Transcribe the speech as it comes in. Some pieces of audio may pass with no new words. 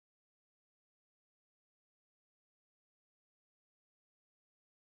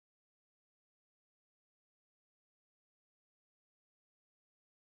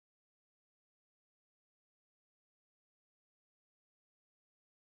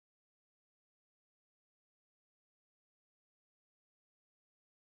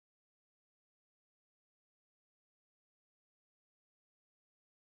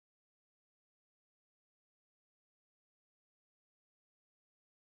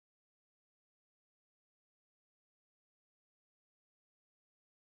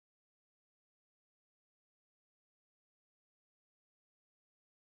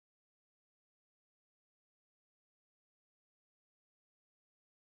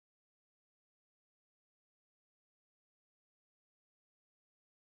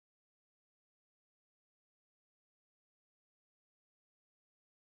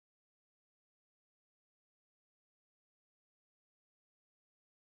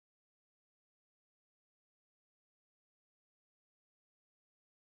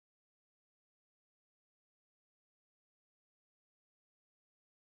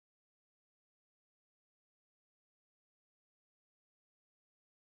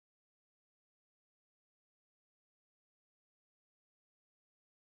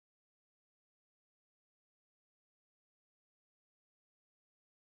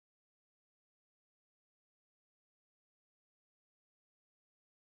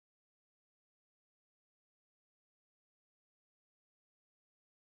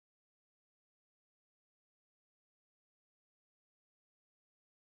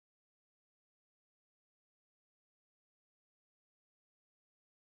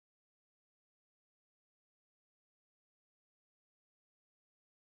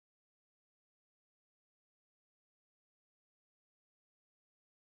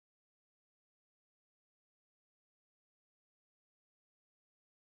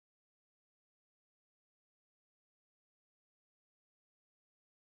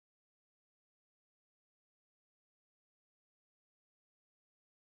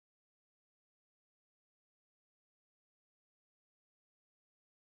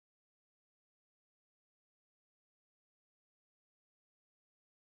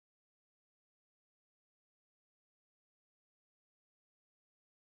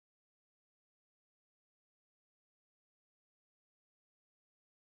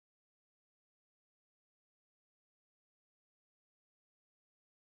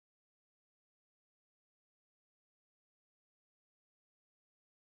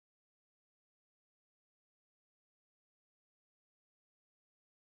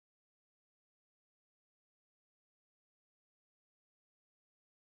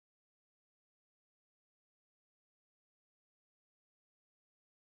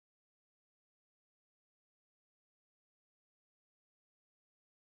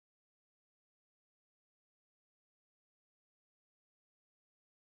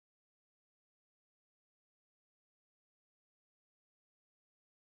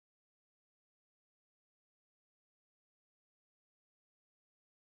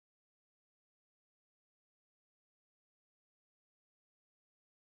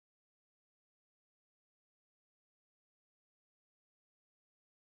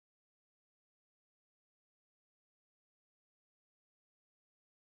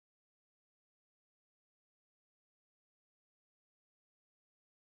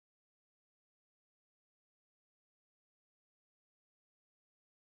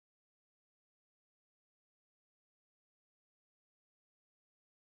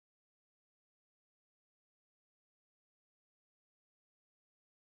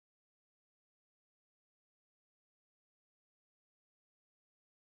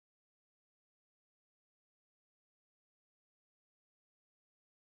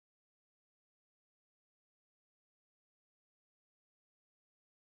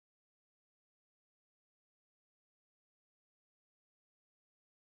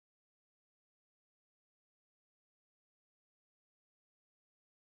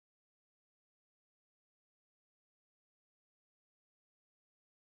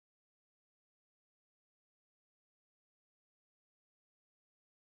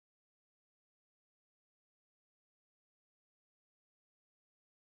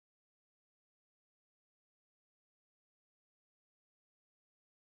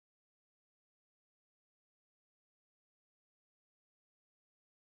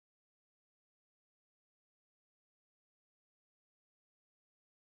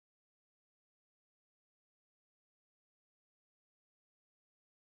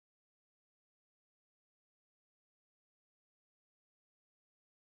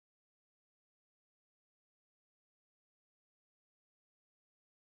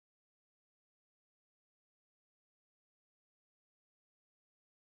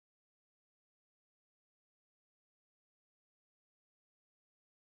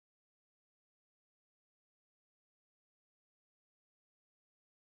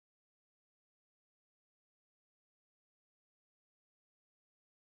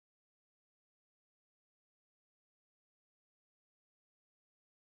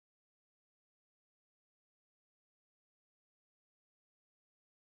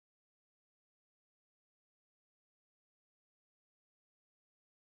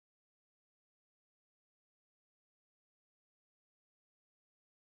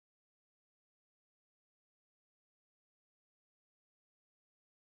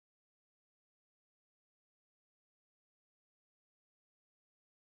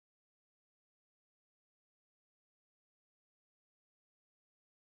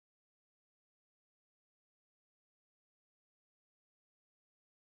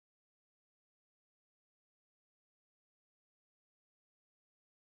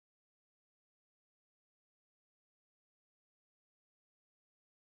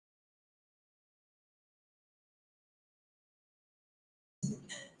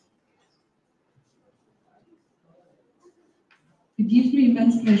It gives me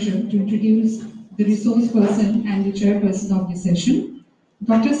immense pleasure to introduce the resource person and the chairperson of this session.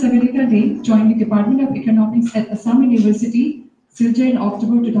 Dr. Sagarika Dey joined the Department of Economics at Assam University, Silchar in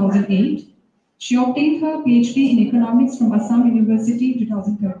October 2008. She obtained her PhD in Economics from Assam University in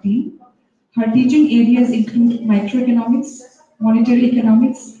 2013. Her teaching areas include microeconomics, monetary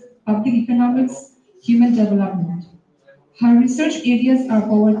economics, public economics, human development. Her research areas are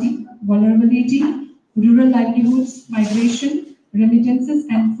poverty, vulnerability, rural livelihoods, migration, remittances,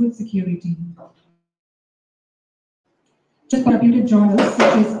 and food security. She has contributed journals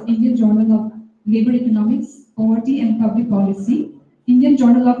such as Indian Journal of Labor Economics, Poverty and Public Policy, Indian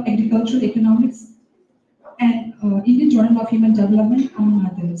Journal of Agricultural Economics, and Indian Journal of Human Development, among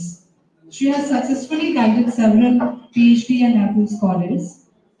others. She has successfully guided several PhD and MPhil scholars,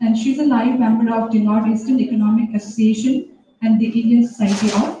 and she is a live member of the Northeastern Economic Association and the Indian Society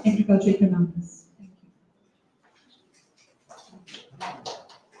of Agricultural Economics.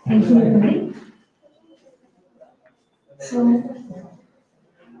 Thank you, everybody. So,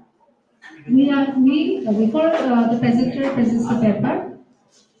 before the presenter presents the paper,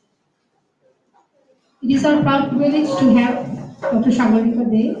 it is our proud privilege to have Dr. Sagarika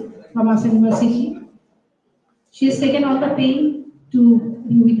Dey from Assam University. She has taken all the pain to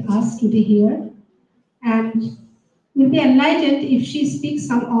be with us today here, and will be enlightened if she speaks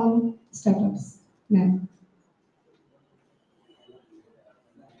some on startups. Ma'am.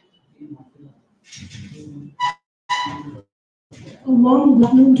 A warm good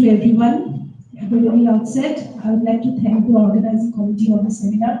afternoon to everyone. At the very outset, I would like to thank the organizing committee of the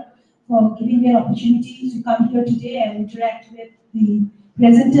seminar for giving me an opportunity to come here today and interact with the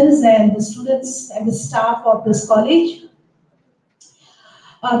presenters and the students and the staff of this college.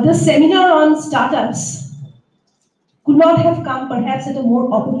 This seminar on startups could not have come perhaps at a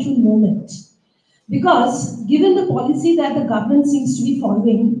more opportune moment, because given the policy that the government seems to be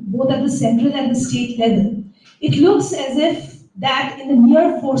following, both at the central and the state level, it looks as if that in the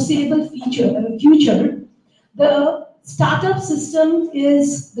near foreseeable future, the startup system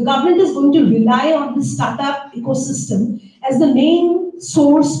the government is going to rely on the startup ecosystem as the main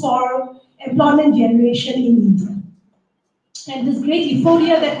source for employment generation in India. And this great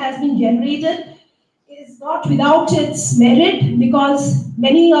euphoria that has been generated is not without its merit, because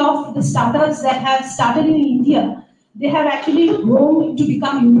many of the startups that have started in India, they have actually grown to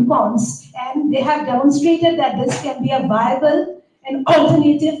become unicorns, and they have demonstrated that this can be a viable and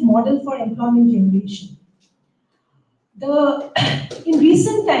alternative model for employment generation. In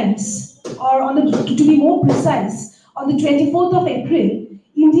recent times, or to be more precise, on the 24th of April,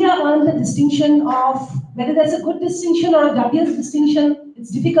 India earned the distinction of, whether that's a good distinction or a dubious distinction,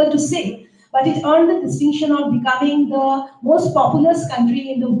 it's difficult to say, but it earned the distinction of becoming the most populous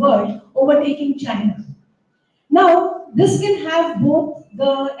country in the world, overtaking China. Now, this can have both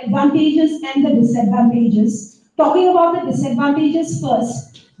the advantages and the disadvantages. Talking about the disadvantages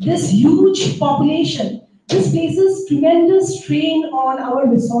first, this huge population, this places tremendous strain on our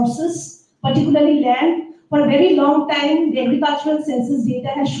resources, particularly land. For a very long time, the agricultural census data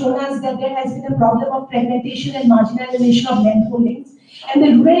has shown us that there has been a problem of fragmentation and marginalization of land holdings. And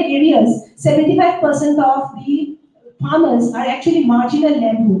the rural areas, 75% of the farmers are actually marginal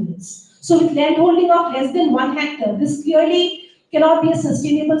landholders. So with landholding of less than 1 hectare, this clearly cannot be a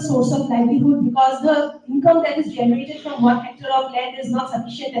sustainable source of livelihood, because the income that is generated from 1 hectare of land is not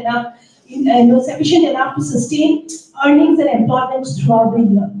sufficient enough, to sustain earnings and employment throughout the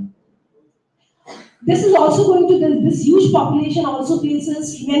year. This is also going to, this huge population also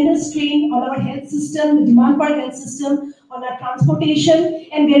places tremendous strain on our health system, the demand for our health system, on our transportation,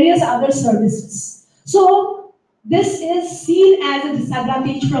 and various other services. So this is seen as a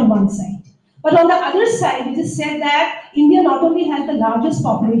disadvantage from one side. But on the other side, it is said that India not only has the largest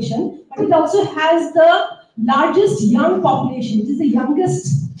population, but it also has the largest young population. It is the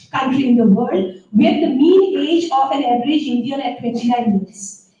youngest country in the world, with the mean age of an average Indian at 29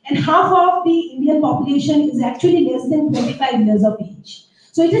 years. And half of the Indian population is actually less than 25 years of age.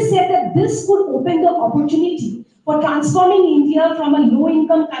 So it is said that this could open the opportunity for transforming India from a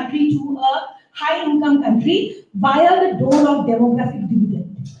low-income country to a high-income country via the door of demographic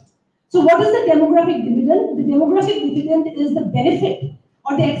dividend. So what is the demographic dividend? The demographic dividend is the benefit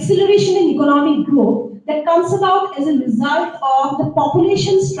or the acceleration in economic growth that comes about as a result of the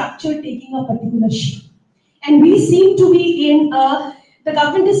population structure taking a particular shape. And we seem to be in the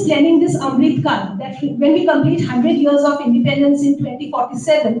government is planning this Amrit Kal, that when we complete 100 years of independence in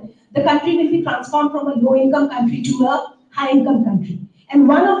 2047, the country will be transformed from a low-income country to a high-income country. And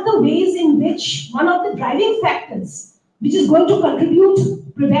one of the ways in which, one of the driving factors, which is going to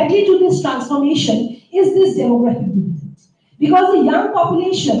contribute probably to this transformation, is this demographic dividend. Because the young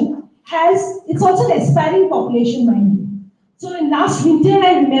population it's also an aspiring population, mind you. So in last winter,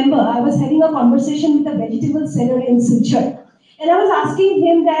 I remember I was having a conversation with a vegetable seller in Silchar. And I was asking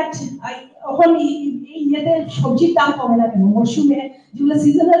him that, সবজির দাম কমে না কেন মরশুমে যেগুলো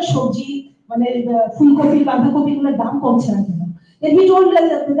seasonal সবজি মানে ফুলকপি বাঁধাকপি গুলোর দাম কমছে না কেন then he told us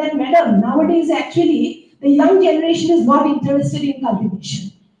that madam nowadays actually the young generation is not interested in cultivation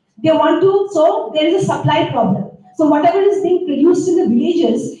they want to so there is a supply problem so whatever is being produced in the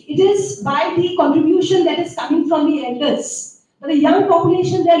villages it is by the contribution that is coming from the elders but the young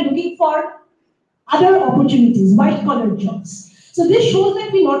population they are looking for other opportunities white collar jobs. So this shows that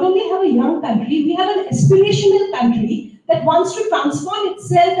we not only have a young country, we have an aspirational country that wants to transform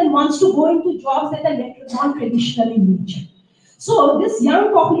itself and wants to go into jobs that are non-traditional in nature. So this young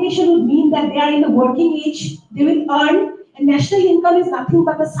population would mean that they are in the working age, they will earn, and national income is nothing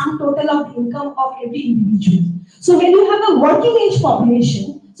but the sum total of the income of every individual. So when you have a working age population,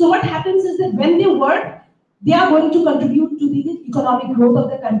 so what happens is that when they work, they are going to contribute to the economic growth of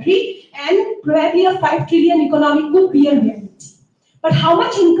the country and probably a 5 trillion economy could be a reality. But how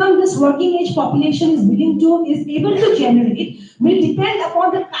much income this working age population is able to generate will depend upon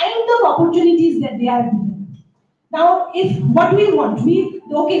the kind of opportunities that they are given. Now, if what we want,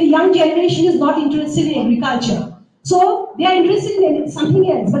 the young generation is not interested in agriculture. So they are interested in something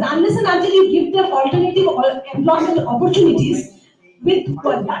else. But unless and until you give them alternative employment opportunities, with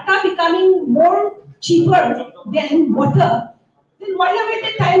data becoming more cheaper than water, then why not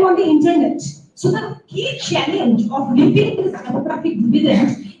waste time on the internet? So the key challenge of reaping this demographic dividend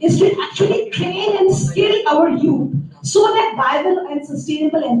is to actually train and skill our youth so that viable and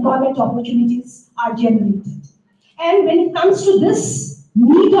sustainable employment opportunities are generated. And when it comes to this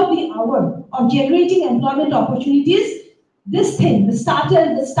need of the hour of generating employment opportunities, this thing, the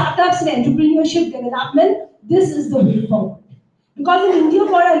startups and entrepreneurship development, this is the way forward. Because in India,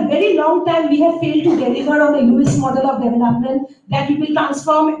 for a very long time, we have failed to deliver on the US model of development that we will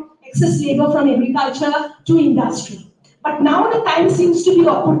transform excess labor from agriculture to industry. But now the time seems to be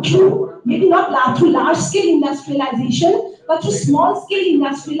opportune, maybe not through large-scale industrialization, but through small-scale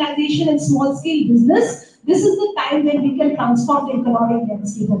industrialization and small-scale business. This is the time when we can transform the economic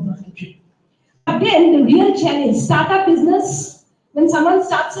landscape of the country. Again, the real challenge, startup business. When someone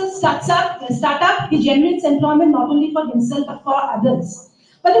starts a startup, he generates employment not only for himself but for others.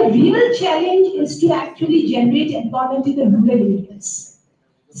 But the real challenge is to actually generate employment in the rural areas.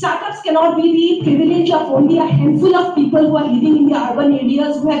 Startups cannot be the privilege of only a handful of people who are living in the urban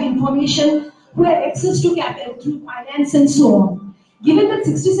areas, who have information, who have access to capital, through finance and so on. Given that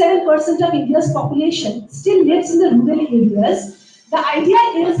 67% of India's population still lives in the rural areas, the idea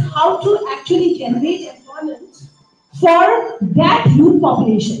is how to actually generate employment for that youth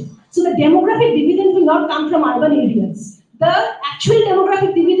population. So the demographic dividend will not come from urban areas. The actual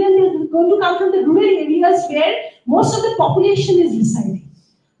demographic dividend is going to come from the rural areas where most of the population is residing.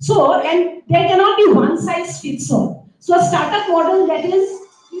 So, and there cannot be one size fits all. So a startup model that is,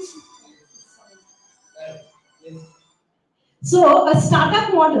 so a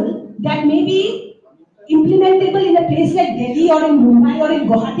startup model that may be implementable in a place like Delhi or in Mumbai or in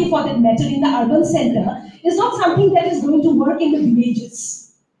Guwahati for that matter in the urban center is not something that is going to work in the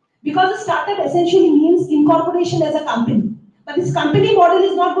villages. Because a startup essentially means incorporation as a company. But this company model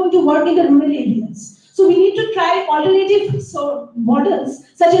is not going to work in the rural areas. So we need to try alternative models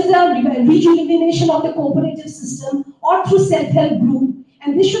such as the rejuvenation of the cooperative system or through self-help group.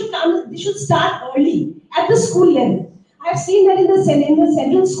 And this should start early at the school level. I've seen that in the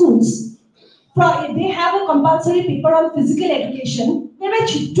central schools, they have a compulsory paper on physical education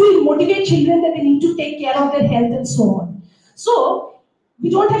to motivate children that they need to take care of their health and so on. So we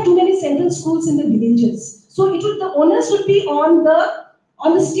don't have too many central schools in the villages. So the onus would be on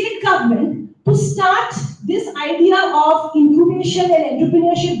the state government to start this idea of incubation and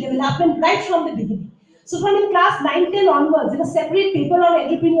entrepreneurship development right from the beginning. So from in class 9-10 onwards, in a separate paper on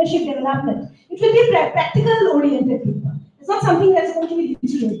entrepreneurship development, it will be practical oriented paper. It's not something that's going to be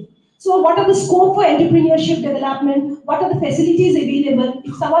literary. So what are the scope for entrepreneurship development? What are the facilities available?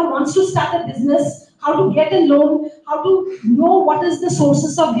 If someone wants to start a business, how to get a loan, how to know what is the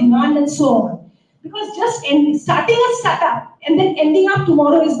sources of demand and so on. Because just starting a startup and then ending up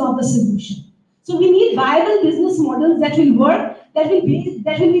tomorrow is not the solution. So we need viable business models that will work, that will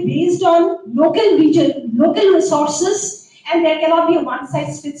be based on local resources, and there cannot be a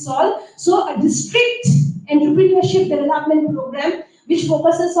one-size-fits-all. So a district entrepreneurship development program which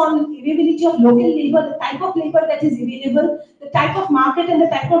focuses on availability of local labor, the type of labor that is available, the type of market and the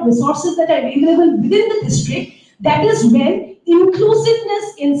type of resources that are available within the district, that is when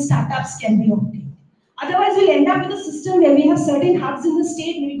inclusiveness in startups can be obtained. Otherwise, we'll end up with a system where we have certain hubs in the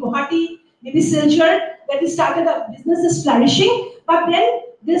state, maybe Guwahati, maybe Silchar, where we started a business is flourishing, but then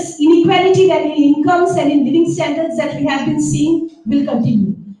this inequality that in incomes and in living standards that we have been seeing will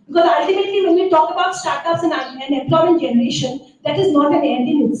continue. Because ultimately, when we talk about startups and employment generation, that is not an end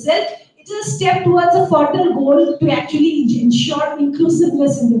in itself. It is a step towards a further goal to actually ensure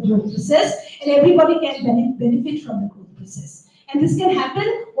inclusiveness in the growth process, and everybody can benefit from the growth process. And this can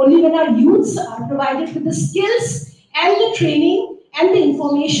happen only when our youths are provided with the skills and the training and the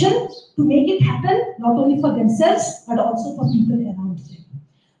information to make it happen, not only for themselves, but also for people around them.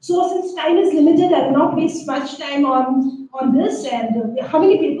 So since time is limited, I will not waste much time on this. And how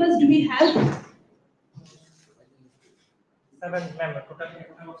many papers do we have? 7, ma'am. Total 7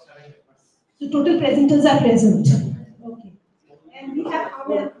 papers. So total presenters are present. Okay. And we have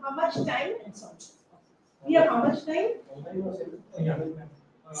how much time? We have how much time?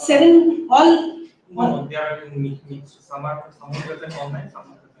 7 all. No, they are in mix. Some are present online, some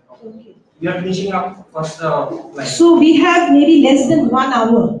are present offline. Okay. We are finishing up first line. So we have maybe less than 1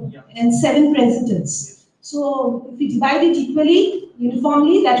 hour and 7 presenters. So if we divide it equally,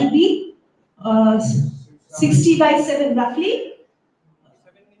 uniformly, that would be 60 by 7 roughly.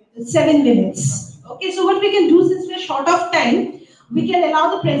 7 minutes. Okay, so what we can do, since we're short of time, we can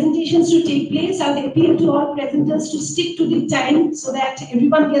allow the presentations to take place. I'll appeal to all presenters to stick to the time so that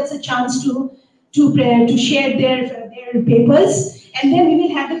everyone gets a chance to share their papers, and then we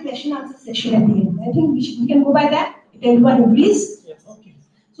will have the question answer session at the end. I think we can go by that, if everyone agrees. Yes. Okay.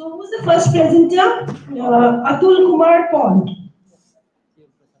 So who's the first presenter? Atul Kumar Pond.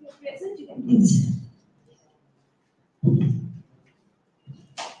 You're present, you can please.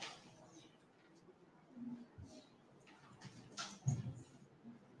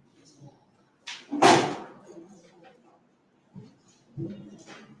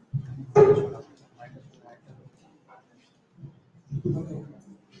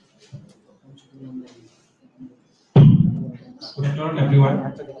 Good afternoon, everyone.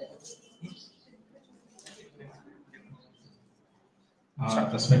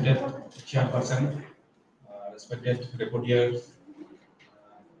 Respected chairperson, respected reporters,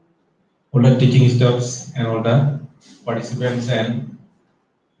 all the teaching staffs, and all the participants and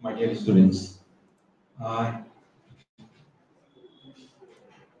my dear students.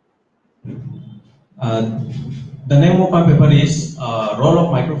 The name of my paper is Role of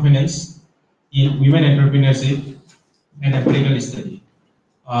Microfinance in Women Entrepreneurship and Empirical Study.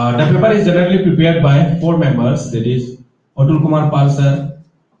 The paper is generally prepared by 4 members, that is Atul Kumar Pal sir,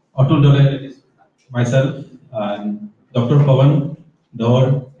 Atul Dole, that is myself, and Dr. Pawan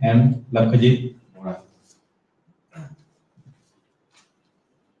Daur and Lakhajit Mora.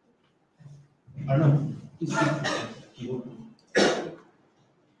 Arnav, please take keyboard.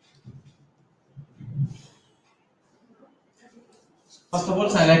 First of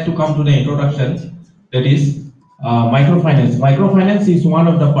all, I like to come to the introduction, that is microfinance. Microfinance is one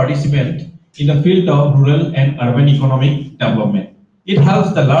of the participants in the field of rural and urban economic development. It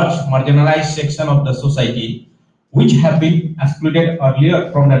helps the large marginalized section of the society which have been excluded earlier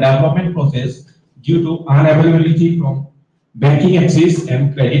from the development process due to unavailability from banking access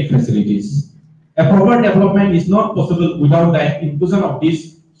and credit facilities. A proper development is not possible without the inclusion of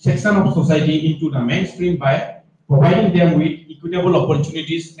this section of society into the mainstream by providing them with equitable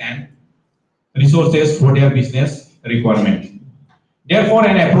opportunities and resources for their business requirement. Therefore,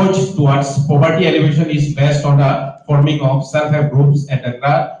 an approach towards poverty alleviation is based on the forming of self-help groups at the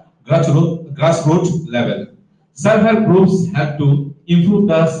grassroots level. Self-help groups help to improve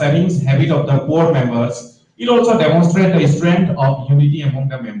the savings habit of the poor members. It also demonstrates the strength of unity among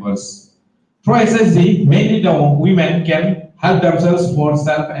the members. Through SSG, mainly the women can help themselves for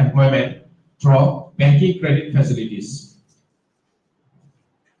self-employment through banking credit facilities.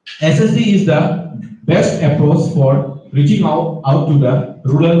 SSG is the best approach for reaching out to the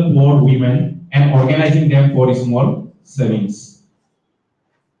rural poor women and organizing them for small savings.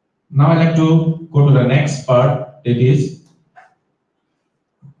 Now I'd like to go to the next part, that is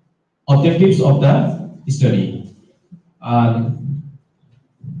objectives of the study.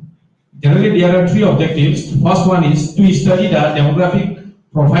 Generally, there are 3 objectives. First one is to study the demographic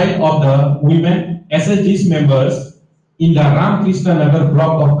profile of the women SSG's members in the Ramakrishna Nagar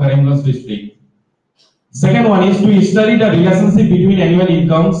block of Karimganj district. Second one is to study the relationship between annual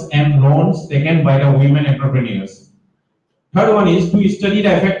incomes and loans taken by the women entrepreneurs. Third one is to study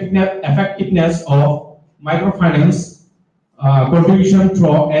the effectiveness of microfinance contribution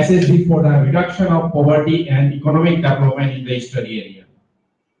through SSG for the reduction of poverty and economic development in the study area.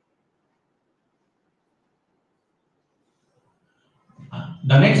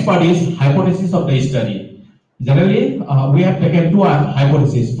 The next part is hypothesis of the study. Generally, we have taken two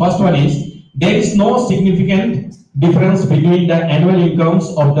hypotheses. First one is there is no significant difference between the annual incomes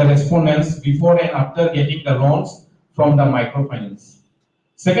of the respondents before and after getting the loans from the microfinance.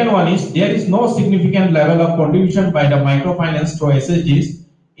 Second one is there is no significant level of contribution by the microfinance through SHGs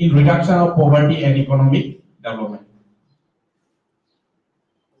in reduction of poverty and economic development.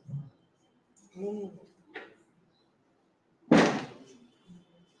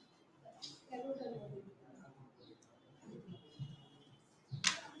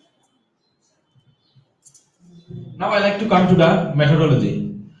 Now I like to come to the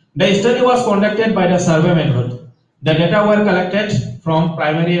methodology. The study was conducted by the survey method. The data were collected from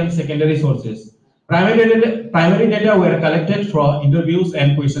primary and secondary sources. Primary data were collected from interviews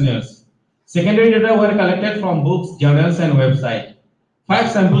and questionnaires. Secondary data were collected from books, journals, and websites. 5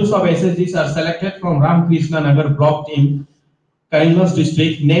 samples of SSGs are selected from Ramakrishna Nagar block in Karimganj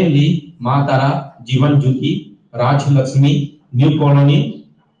district, namely Matara, Jivan Jyoti, Raj Lakshmi, New Colony,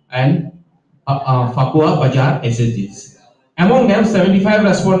 and Fakua Bajar SSGs. Among them, 75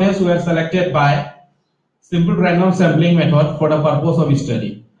 respondents were selected by simple random sampling method for the purpose of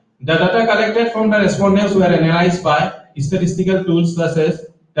study. The data collected from the respondents were analyzed by statistical tools such as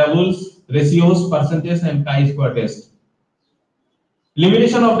tables, ratios, percentage, and chi-square test.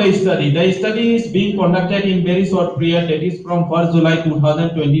 Limitation of the study. The study is being conducted in very short period, that is from 1st July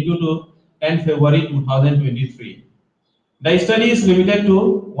 2022 to 10 February 2023. The study is limited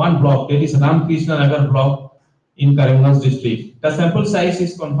to one block, that is Ramakrishna Nagar block in Karimganj district. The sample size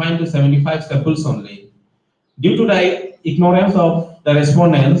is confined to 75 samples only. Due to the ignorance of the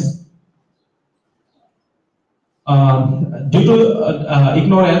respondents, the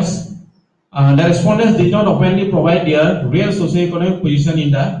respondents did not openly provide their real socioeconomic position in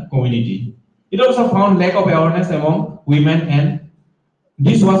the community. It also found lack of awareness among women, and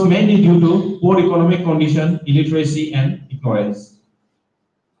this was mainly due to poor economic condition, illiteracy, and ignorance.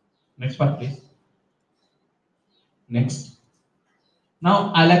 Next part, please. Next.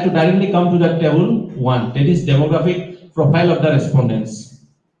 Now, I like to directly come to the table 1, that is demographic profile of the respondents.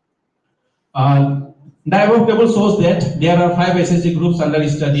 The above table shows that there are 5 SSG groups under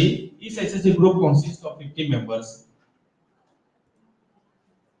study. Each SSG group consists of 50 members.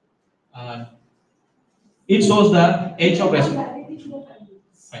 It shows the age of respondents.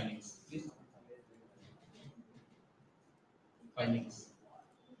 Findings, please. Findings.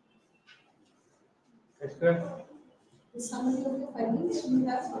 The summary of the findings we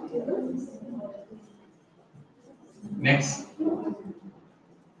have for table. Next.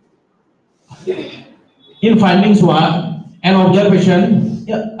 In findings 1, on observation,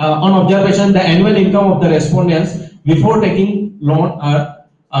 the annual income of the respondents before taking loan are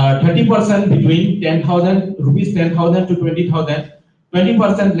 30% between 10,000 rupees 10,000 to 20,000,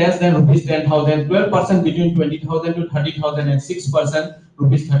 20% less than rupees 10,000, 12% between 20,000 to 30,000, and 6%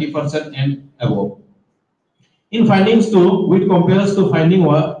 rupees 30% and above. In findings 2, which compares to finding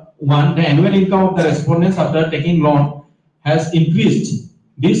 1, the annual income of the respondents after taking loan has increased.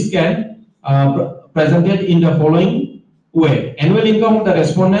 This can presented in the following way. Annual income of the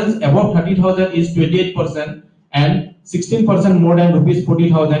respondents above 30,000 is 28% and 16% more than rupees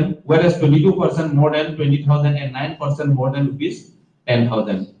 40,000, whereas 22% more than 20,000 and 9% more than rupees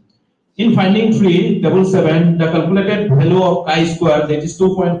 10,000. In finding 3, table 7, the calculated value of chi-square, that is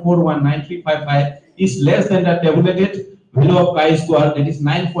 2.419355, is less than the tabulated value of chi-square, that is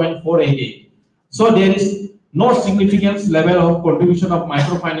 9.488. So there is no significant level of contribution of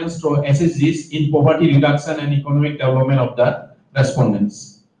microfinance through SSGs in poverty reduction and economic development of the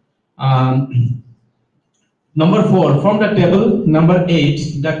respondents. Number 4, from the table number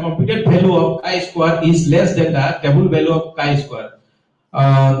 8, the computed value of chi-square is less than the table value of chi-square.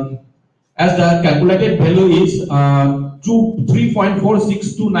 As the calculated value is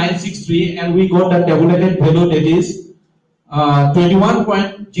 3.462963, and we got the tabulated value, that is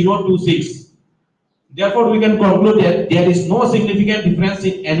 21.026. Therefore, we can conclude that there is no significant difference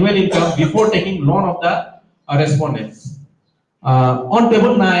in annual income before taking loan of the respondents. On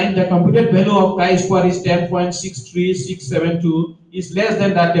table 9, the computed value of chi-square is 10.63672, is less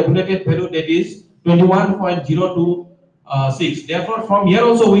than the tabulated value, that is 21.026. Therefore, from here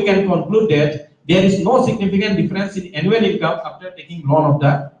also we can conclude that there is no significant difference in annual income after taking loan of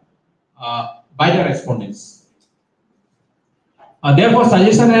the by the respondents. Therefore,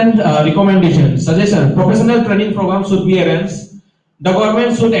 suggestion and recommendation. Suggestion: professional training programs should be arranged. The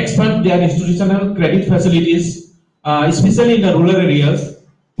government should expand their institutional credit facilities, especially in the rural areas.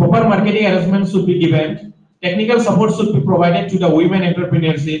 Proper marketing arrangements should be given. Technical support should be provided to the women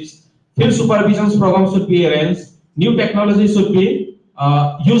entrepreneurships. Field supervision programs should be arranged. New technology should be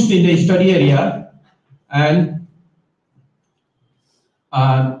used in the study area, and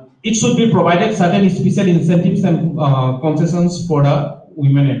it should be provided certain special incentives and concessions for the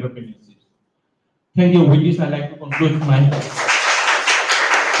women entrepreneurs. Thank you. With this, I'd like to conclude my.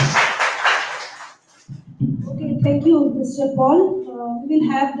 Okay, thank you, Mr. Paul. We will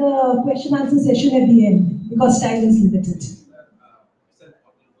have the question answer session at the end because time is limited.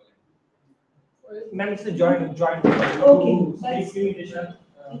 Ma'am, it's a joint. Okay,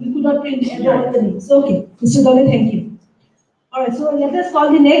 we could not print all the names. Okay, Mr. Dole, thank you. All right, so let us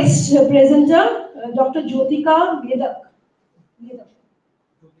call the next presenter, Dr. Jyotika Vedak.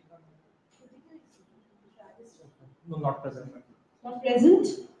 No, not present. Not present?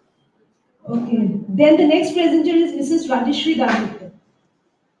 Okay. Then the next presenter is Mrs. Rajeshri Dandekar.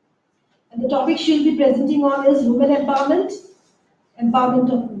 And the topic she'll be presenting on is women empowerment,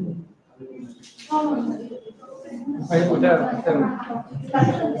 empowerment of women.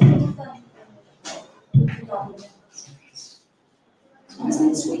 This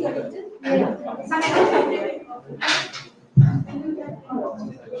needs to be corrected.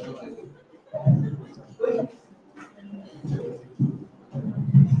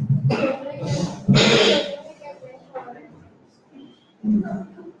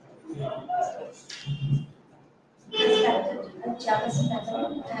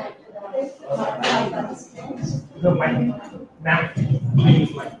 No, mine. Ma'am, I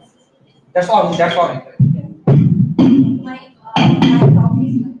use mine. That's all. That's all. My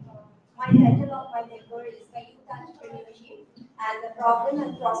title of my paper is the youth entrepreneurship and the problem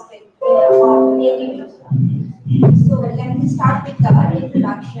and prospect of individuals. So let me start with the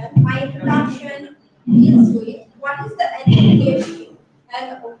introduction. My introduction deals with what is the entrepreneurship and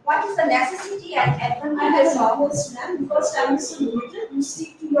what is the necessity and advantages of it. First time is limited. You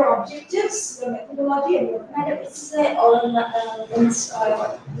stick to your objectives, your methodology, and your Madam,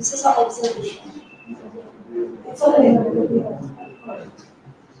 this is an observation. it's all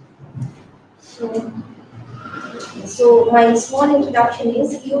So my small introduction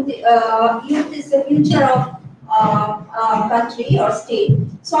is youth. Youth is the future of country or state.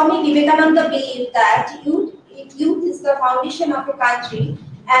 Swami Vivekananda believed that youth is the foundation of a country,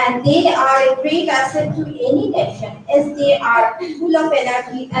 and they are a great asset to any nation as they are full of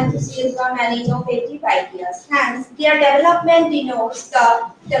energy, enthusiasm, and innovative ideas. Hence, their development denotes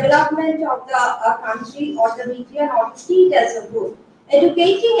the development of the country or the region or the state as a whole.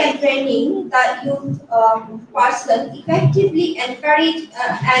 Educating and training the youth person effectively and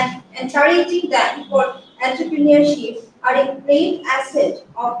encouraging them for entrepreneurship are a great asset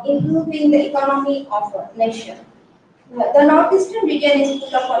of improving the economy of a nation. The northeastern region is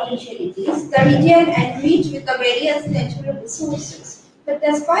full of potentialities. The region enriched with the various natural resources. But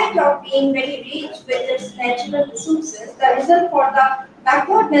despite of being very rich with its natural resources, the result for the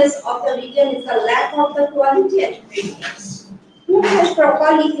backwardness of the region is the lack of the quality entrepreneurs who can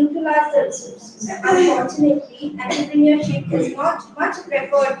properly utilize the resources. Unfortunately, entrepreneurship is not much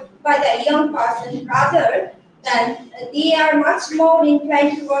preferred by the young person, rather than they are much more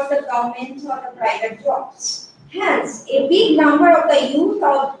inclined towards the government or the private jobs. Hence, a big number of the youth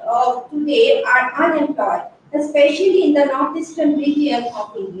of today are unemployed, especially in the northeastern region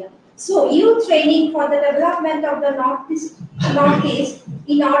of India. So, youth training for the development of the northeast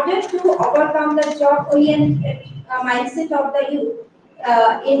in order to overcome the job-oriented mindset of the youth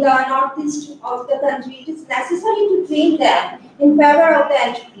in the northeast of the country, it is necessary to train them in favor of the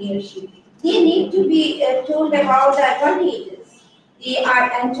entrepreneurship. They need to be told about the advantages they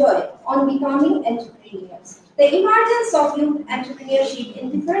are enjoyed on becoming entrepreneurs. The emergence of youth entrepreneurship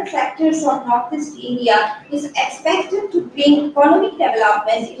in different sectors of Northeast India is expected to bring economic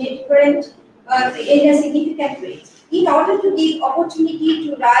development in a significant way. In order to give opportunity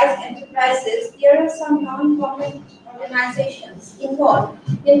to rise enterprises, there are some non-government organizations involved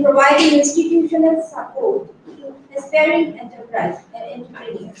in providing institutional support to aspiring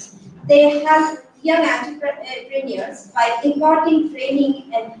entrepreneurs. They help young entrepreneurs by imparting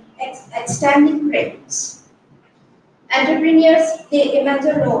training and extending credits. Entrepreneurs play a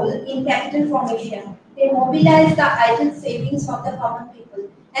major role in capital formation. They mobilize the idle savings of the common people.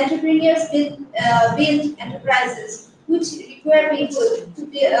 Entrepreneurs build enterprises which require people to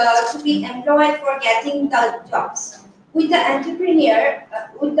be employed for getting the jobs. With the entrepreneur,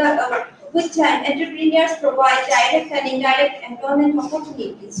 with time, entrepreneurs provide direct and indirect employment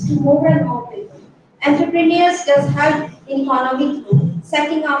opportunities to more and more people. Entrepreneurs does help in economic growth.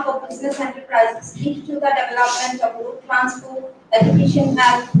 Setting up of business enterprises lead to the development of road transport, education,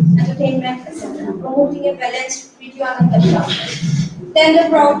 health, entertainment, etc., promoting a balanced regional development. Then the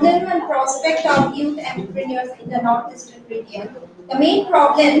problem and prospect of youth entrepreneurs in the northeastern region. The main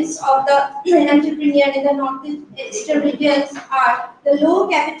problems of the entrepreneur in the northeastern regions are the low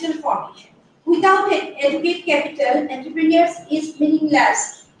capital formation. Without adequate capital, entrepreneurs is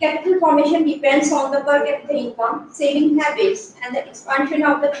meaningless. Capital formation depends on the per capita income, saving habits, and the expansion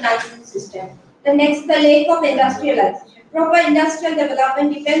of the financial system. The next, the lack of industrialization. Proper industrial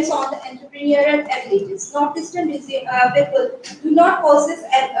development depends on the entrepreneurial abilities. Northeastern people do not possess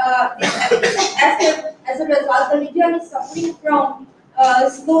these abilities. As a result, the region is suffering from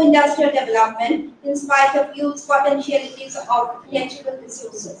slow industrial development in spite of huge potentialities of natural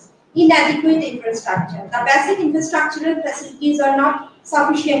resources. Inadequate infrastructure. The basic infrastructural facilities are not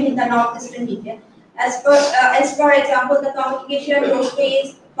sufficient in the northeastern region. As for example, the communication,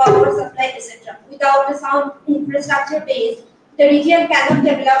 roadways, power supply, etc. Without a sound infrastructure base, the region cannot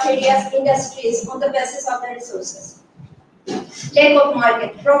develop various industries on the basis of the resources. Lack of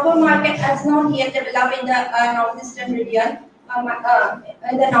market. Proper market has not yet developed in the northeastern region.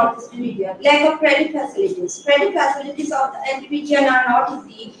 Lack of credit facilities. Credit facilities of the region are not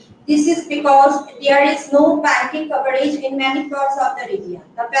easy. This is because there is no banking coverage in many parts of the region.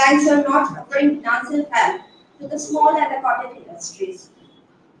 The banks are not offering financial help to the small and the cottage industries.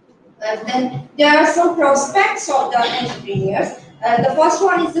 Then there are some prospects of the entrepreneurs. The first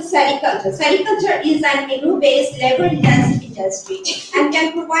one is the sericulture. Sericulture is an agro-based, labor-intensive industry and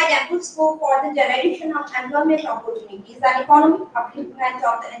can provide ample scope for the generation of employment opportunities and economic upliftment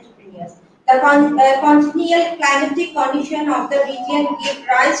of the entrepreneurs. The continual climatic condition of the region give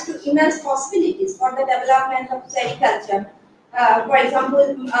rise to immense possibilities for the development of sericulture. For example,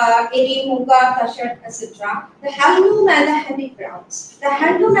 eri, muga, kashat, etc. The handloom and the handicrafts. The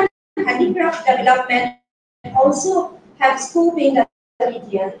handloom and handicraft development also have scope in the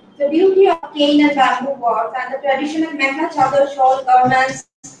region. The beauty of cane and bamboo work and the traditional mekha chador shawl garments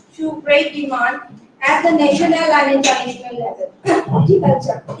show great demand at the national and international level.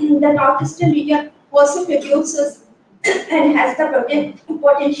 Horticulture. The northeastern region also produces and has the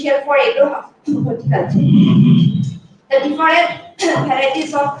potential for agro-horticulture. The different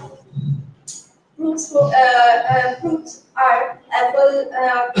varieties of fruits are apple,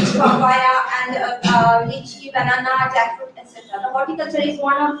 papaya, and lychee, banana, jackfruit, etc. The horticulture is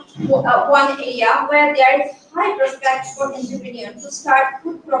one area where there is high prospects for entrepreneurs to start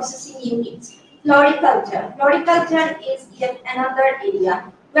food processing units. Floriculture. Floriculture is yet another area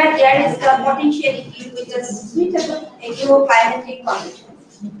where there is the potentiality with the suitable agroclimatic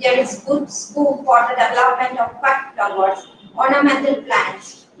conditions. There is good scope for the development of cut flowers, ornamental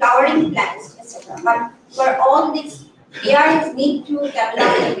plants, flowering plants, etc. But for all this, there is need to develop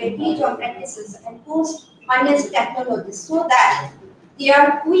a package of practices and post-harness technologies so that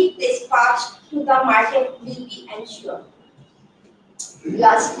their quick dispatch to the market will be ensured.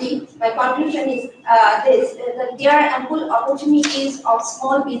 Lastly, my conclusion is that there are ample opportunities of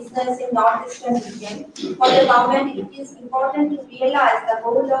small business in northeastern region. For the government, it is important to realize the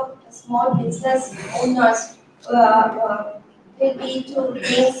role of small business owners will be to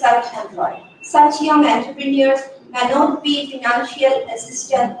remain self-employed. Such young entrepreneurs may not be financial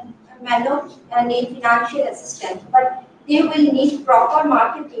assistance, but they will need proper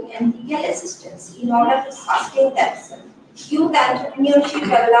marketing and legal assistance in order to sustain themselves. Youth entrepreneurship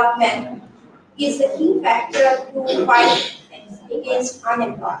development is the key factor to fight against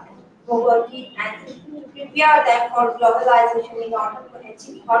unemployment, poverty, and to prepare them for globalization in order to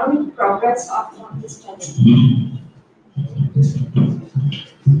achieve economic progress of northeastern India.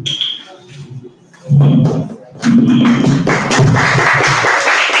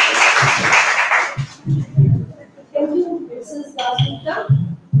 Thank you, Mrs. Dasgupta.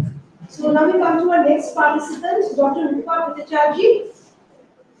 So now we come to our next participant, Dr. Rupa Bhattacharjee.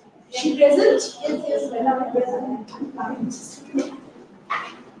 Is she present? Yes, Madam President.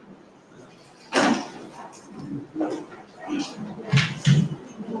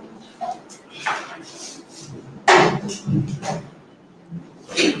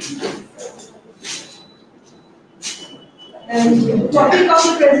 And the topic of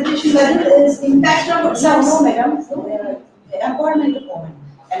the presentation is impact of no, madam. Empowerment of women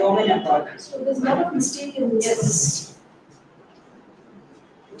and women empowerment. So there's a lot of mistake in this. Yes.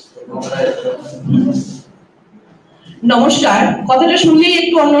 নমস্কার, কথাটা শুনলেই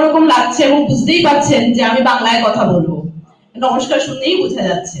একটু অন্যরকম লাগছে এবং বুঝতেই পারছেন যে আমি বাংলায় কথা বলবো। নমস্কার শুনলেই বোঝা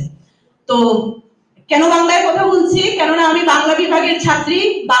যাচ্ছে। তো কেন বাংলায় কথা বলছি? কেননা আমি বাংলা বিভাগের ছাত্রী,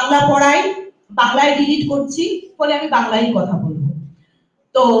 বাংলা পড়াই, বাংলায় ডিলিট করছি, ফলে আমি বাংলায় কথা বলবো।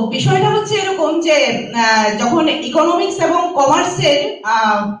 তো বিষয়টা হচ্ছে এরকম যে যখন ইকোনমিক্স এবং কমার্সের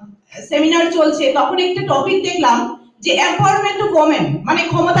সেমিনার চলছে তখন একটা টপিক দেখলাম যে এম্পাওয়ারমেন্ট অফ ওমেন মানে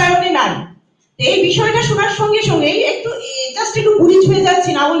ক্ষমতায়নে নারী। এই বিষয়টা শোনার সঙ্গে সঙ্গেই একটু জাস্ট একটু গুলিজ হয়ে যাচ্ছি,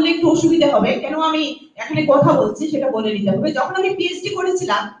 না বললে একটু অসুবিধা হবে, কেন আমি এখানে কথা বলছি সেটা বলে নিতে হবে। যখন আমি পিএইচডি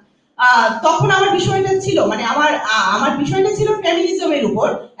করেছিলাম তখন আমার বিষয়টা ছিল মানে আমার বিষয়টা ছিল ফেমিনিজমের উপর,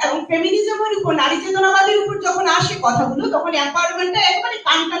 এবং ফেমিনিজমের উপর নারী চেতনাবাদের উপর যখন আসে কথাগুলো তখন এম্পাওয়ারমেন্টটা একবারে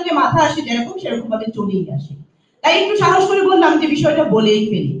কান টানলে মাথা আসে যেরকম সেরকম ভাবে চলেই আসে। তাই একটু সাহস করে বললাম যে বিষয়টা বলেই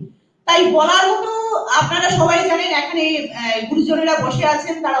ফেলি। তাই বলার মতো আপনারা সবাই জানেন, এখানে গুরুজনেরা বসে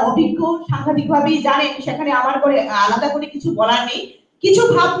আছেন, তারা অভিজ্ঞ সাংঘাতিকভাবেই জানেন, সেখানে আমার করে আলাদা করে কিছু বলার নেই। কিছু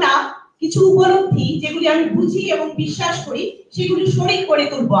ভাবনা, কিছু উপলব্ধি যেগুলি আমি বুঝি এবং বিশ্বাস করি সেগুলি শরীক করে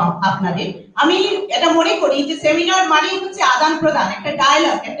তুলবো আপনাদের। আমি এটা মনে করি যে সেমিনার মানে হচ্ছে আদান প্রদান, একটা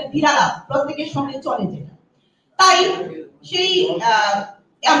ডায়ালগ, একটা ধীরালাপ প্রত্যেকের সঙ্গে চলে যেটা। তাই সেই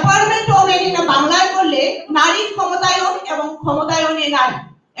এম্পাওয়ারমেন্ট ওমেন এটা বাংলায় করলে নারীর ক্ষমতায়ন এবং ক্ষমতায়নে নারী,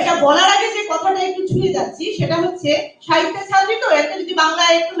 এটা বলার আগে যে কথাটা একটু ছুঁয়ে যাচ্ছি সেটা হচ্ছে সাহিত্যের ছাত্রী তো একটা যদি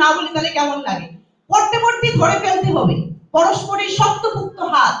বাংলায় একটু না বলি তাহলে কেমন লাগে। পড়তে পড়তে ধরে ফেলতে হবে পরস্পরের শক্তপুক্ত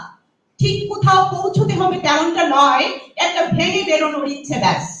হাত, ঠিক কোথাও পৌঁছতে হবে তেমনটা নয়, একটা ভেঙে বেরোনোর ইচ্ছে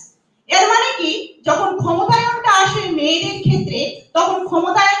ব্যাস। এর মানে কি, যখন ক্ষমতায়নটা আসে মেয়েদের ক্ষেত্রে তখন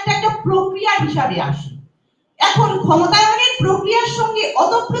ক্ষমতায়নটা একটা প্রক্রিয়া হিসাবে আসে। এখন ক্ষমতায়নের প্রক্রিয়ার সঙ্গে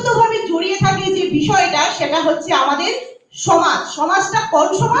ওতপ্রোতভাবে জড়িয়ে থাকে যে বিষয়টা সেটা হচ্ছে আমাদের সমাজ। সমাজটা কোন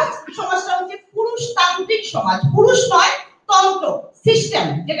সমাজ? সমাজটা হচ্ছে পুরুষতান্ত্রিক সমাজ, পুরুষ নয় তন্ত্র, সিস্টেম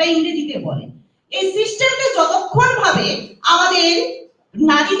যেটা ইংরেজিতে বলে। এই সিস্টেমকে যতক্ষণ ভাবে আমাদের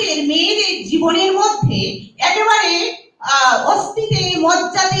নারীদের মেয়েদের জীবনের মধ্যে একেবারে অস্তিত্বে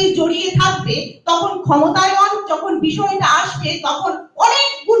মজ্জাতে জড়িয়ে থাকবে, তখন ক্ষমতায়ন যখন বিষয়টা আসবে তখন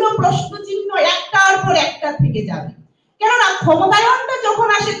অনেকগুলো প্রশ্ন চিহ্ন একটার পর একটা থেকে যাবে। কেননা ক্ষমতায়নটা যখন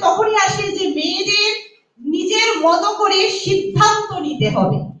আসে তখনই আসে যে মেয়েদের নিজের মতো করে সিদ্ধান্ত নিতে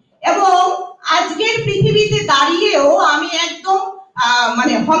হবে। এবং আজকের পৃথিবীতে দাঁড়িয়েও আমি একদম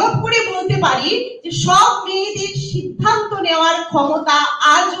মানে হলফ করে বলতে পারি যে সব মেয়েদের সিদ্ধান্ত নেওয়ার ক্ষমতা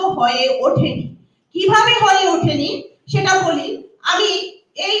আজও হয়ে ওঠেনি। কিভাবে হয়ে ওঠেনি সেটা বলি। আমি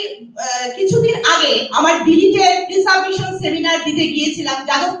এই কিছুদিন আগে আমার ডিলিটের প্রিসার্ভেশন সেমিনার দিতে গিয়েছিলাম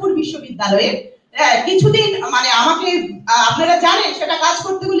যাদবপুর বিশ্ববিদ্যালয়ে। কিছুদিন মানে আমাকে আপনারা জানেন সেটা কাজ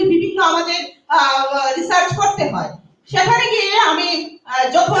করতে গেলে বিভিন্ন আমাদের রিসার্চ করতে হয়। সেখানে গিয়ে আমি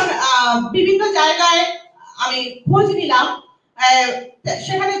যখন বিভিন্ন জায়গায় আমি খোঁজ নিলাম,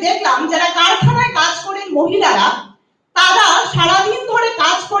 সেখানে দেখলাম যারা কারখানায় কাজ করেন মহিলারা, তারা সারাদিন ধরে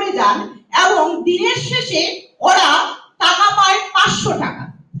কাজ করে যান এবং দিনের শেষে ওরা টাকা পায় 500 টাকা,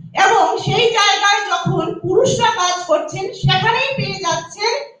 এবং সেই জায়গায় যখন পুরুষরা কাজ করছেন সেখানেই পেয়ে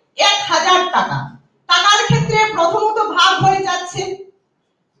যাচ্ছেন 1000 টাকা। টাকার ক্ষেত্রে প্রথমত ভাগ হয়ে যাচ্ছে।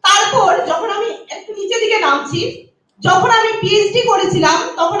 তারপর যখন আমি একটু নিচে দিকে নামছি, যখন আমি পিএইচডি করেছিলাম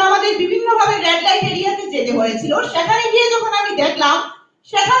তখন আমাদের বিভিন্ন ভাবে রেড লাইট এরিয়াতে যেতে হয়েছিল। সেখানে গিয়ে যখন আমি দেখলাম,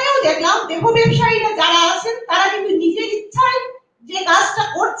 সেখানেও দেখলাম দেহ ব্যবসায়ীরা যারা আছেন তারা কিন্তু নিজের ইচ্ছায় যে কাজটা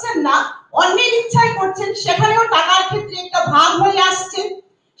করছেন না, অন্যের ইচ্ছায় করছেন। সেখানেও টাকার ক্ষেত্রে একটা ভাগ হয়ে আসছে,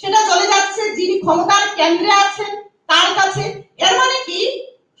 সেটা চলে যাচ্ছে যিনি ক্ষমতার কেন্দ্রে আছেন তার কাছে। এর মানে কি,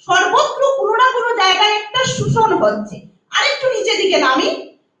 সর্বত্র কোনো না কোনো জায়গায় একটা শোষণ হচ্ছে। আরেকটু নিচে দিকে নামি,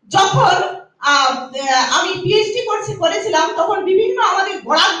 যখন আমি পিএইচডি করেছিলাম তখন বিভিন্ন আমাদের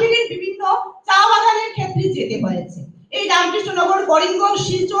বরাকবিলের বিভিন্ন চা বাগানের ক্ষেত্রে যেতে হয়েছে। এই রামকৃষ্ণনগর, করিমগঞ্জ,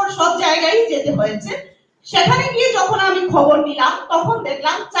 শিলচর সব জায়গায় যেতে হয়েছে। সেখানে গিয়ে যখন আমি খবর নিলাম তখন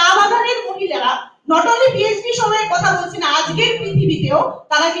দেখলাম চা বাগানের মহিলারা নট অনলি পিএইচডি সময়ের কথা বলছি না, আজকের পৃথিবীতেও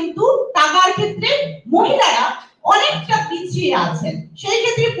তারা কিন্তু টাকার ক্ষেত্রে মহিলারা অনেকটা পিছিয়ে আছেন। সেই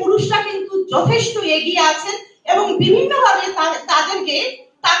ক্ষেত্রে পুরুষরা কিন্তু যথেষ্ট এগিয়ে আছেন এবং বিভিন্নভাবে তাদেরকে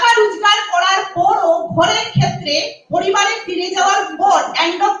টাকা রোজগার করার পরও ঘরের ক্ষেত্রে পরিবারে ফিরে যাওয়ার পর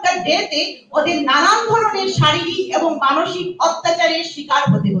এন্ড অফ দ্য ডেতে ওদের নানান ধরনের শারীরিক এবং মানসিক অত্যাচারের শিকার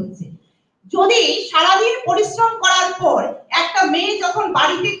হতে হচ্ছে। যদি সারাদিন পরিশ্রম করার পর একটা মেয়ে যখন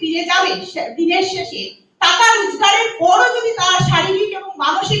বাড়িতে ফিরে যাবে দিনের শেষে, টাকা রোজগারের পরও যদি তার শারীরিক এবং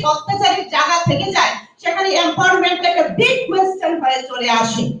মানসিক অত্যাচারের জায়গা থেকে যায়, সেখানে এম্পাওয়ারমেন্ট একটা বিগ কোয়েশ্চেন হয়ে চলে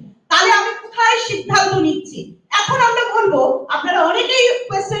আসে। তাহলে আমি কোথায় সিদ্ধান্ত নিচ্ছি? এখন আমরা বলবো, আপনারা অনেকেই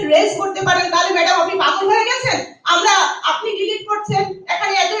কোয়েশ্চেন রেজ করতে পারেন, তাহলে ম্যাডাম আপনি পাগল হয়ে গেছেন, আপনি ডিলিট করছেন,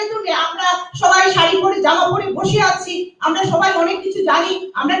 এখানে এত আমরা সবাই শাড়ি পরে জামা পরে বসে আছি, আমরা সবাই অনেক কিছু জানি,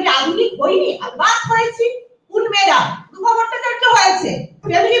 আমরা কি আধুনিক হইনি? আলবাত হয়েছি। কোন মেয়েরা? দুঃখা ভট্টাচার্য হয়েছে,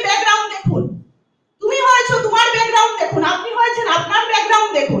 ফ্যামিলি ব্যাকগ্রাউন্ড দেখুন। তুমি হয়েছো, তোমার ব্যাকগ্রাউন্ড দেখুন। আপনি হয়েছেন, আপনার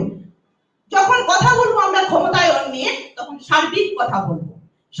ব্যাকগ্রাউন্ড দেখুন। যখন কথা বলবো আমরা ক্ষমতায়ন নিয়ে, তখন সার্বিক কথা বলবো।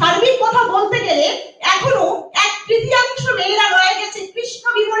 সার্বিক কথা বলতে গেলে এখনো 1/3 মেয়েরা রয়ে গেছে কৃষ্ণ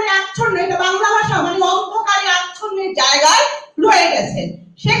বিবরে আচ্ছন্ন, এটা বাংলা ভাষা মানে অন্ধকারে আচ্ছন্নের জায়গায় রয়ে গেছে।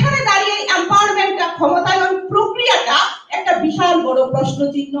 সেখানে দাঁড়িয়ে এম্পাওয়ারমেন্টটা, ক্ষমতায়ন প্রক্রিয়াটা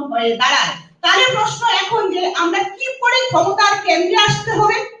হয়ে দাঁড়ায়। তাহলে প্রশ্ন এখন যে আমরা কি করে ক্ষমতার কেন্দ্রে আসতে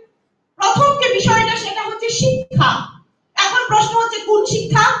হবে? প্রথম যে বিষয়টা সেটা হচ্ছে শিক্ষা। এখন প্রশ্ন হচ্ছে কোন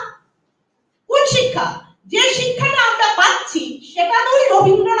শিক্ষা? কোন শিক্ষা? যে শিক্ষাটা আমরা পাচ্ছি সেটা তো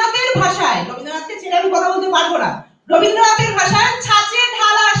রবীন্দ্রনাথের ভাষায়, রবীন্দ্রনাথকে ছেড়ে আমি কথা বলতে পারবো না, রবীন্দ্রনাথের ভাষায় ছাঁচে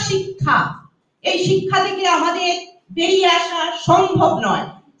ঢালা শিক্ষা। এই শিক্ষা থেকে আমাদের বেরিয়ে আসা সম্ভব নয়।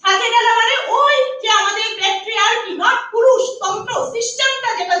 ছাঁচে ঢালা মানে ওই যে আমাদের প্যাট্রিয়ার্কি, নট পুরুষ তন্ত্র সিস্টেমটা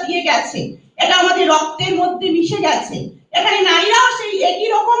যেটা দিয়ে গেছে, এটা আমাদের রক্তের মধ্যে মিশে গেছে। এখানে নারীরাও সেই একই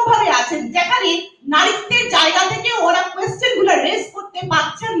রকম ভাবে আছে, যেখানে নারীত্বের জায়গা থেকে ওরা কোয়েশ্চেন গুলো রেজ করতে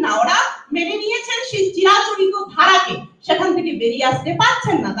পারছেন না, ওরা মেনে নিয়েছেন সেই চিরাচরিত ধারাকে, সেখান থেকে বেরিয়ে আসতে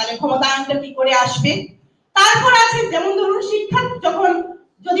পারছেন না। তাহলে ক্ষমতায়নটা কি করে আসবে? তারপর আছে যেমন ধরুন শিক্ষা যখন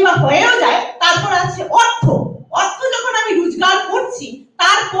যদি বা হয়েও যায়, তারপর আছে অর্থ। অর্থ যখন আমি রোজগার করছি,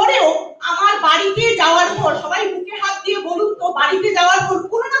 তারপরেও আমার বাড়িতে যাওয়ার পর, সবাই বুকে হাত দিয়ে বলুন তো, বাড়িতে যাওয়ার পর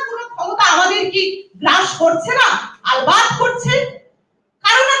কোনো না কোনো ক্ষমতা আমাদের কি গ্রাস করছে না? আলবাত করছে।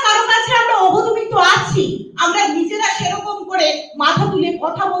 কারো না কারো কাছে আমরা অবদমিত আছি, আমরা নিজেরা সেরকম করে মাথা তুলে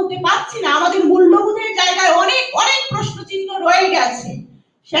কথা বলতে পারছি না, আমাদের মূল্যবোধের জায়গায় অনেক অনেক প্রশ্ন চিহ্ন রয়ে গেছে।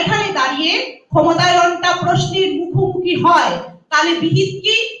 সেখানে দাঁড়িয়ে ক্ষমতায়নটা প্রশ্নের মুখোমুখি হয়। তাহলে বিহিত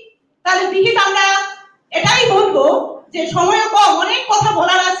কি? তাহলে বিহিত আমরা এটাই বলবো যে সময় কম, অনেক কথা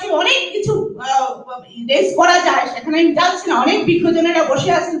বলার আছে, অনেক কিছু রেজ করা যায়, সেখানে আমি যাচ্ছি না, অনেক বিজ্ঞজনেরা বসে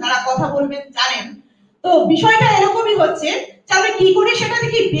আছেন, তারা কথা বলবেন, জানেন। তো বিষয়টা এরকমই হচ্ছে যে আমরা কি করে সেটা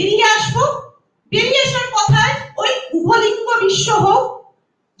থেকে বেরিয়ে আসবো। বেরিয়ে আসার কথায় ওই উভলিঙ্গ বিশ্ব হোক,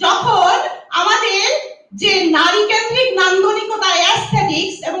 যখন আমাদের যে নারী কেন্দ্রিক নান্দনিকতা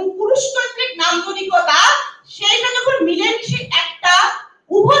অ্যাস্থেটিক্স এবং পুরুষ কেন্দ্রিক নান্দনিকতা, সেইটা যখন মিলেমিশে একটা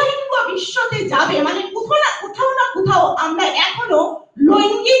উভলিঙ্গ বিশ্বতে যাবে, মানে কোথাও না কোথাও আমরা এখনো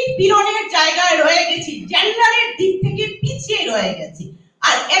লৈঙ্গিক পীড়নের জায়গায় রয়ে গেছি, জেন্ডারের দিক থেকে পিছিয়ে রয়ে গেছি।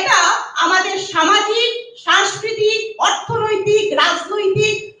 আর এটা আমাদের সামাজিক, সাংস্কৃতিক, অর্থনৈতিক,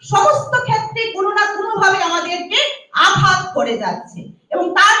 রাজনৈতিক সমস্ত ক্ষেত্রে কোনো না কোনো ভাবে আমাদেরকে আঘাত করে যাচ্ছে। এবং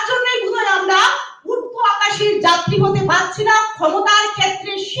তার জন্যই বোধহয় আমরা ঊর্ধ্ব আকাশের যাত্রী হতে পারছি না, ক্ষমতার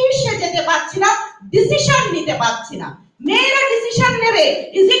ক্ষেত্রে শীর্ষে যেতে পারছি না, ডিসিশন নিতে পারছি না। মেয়েরা ডিসিশন নেবে,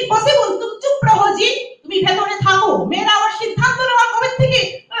 ইজ ইট পসিবল? তুমি চুপ রহো জি, তুমি ভেতরে থাকো। মেয়েরা আবার সিদ্ধান্ত নেওয়া কবে থেকে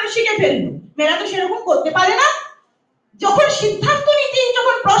শিখে ফেললো? মেয়েরা তো সেরকম করতে পারে না। যখন সিদ্ধান্ত নিতে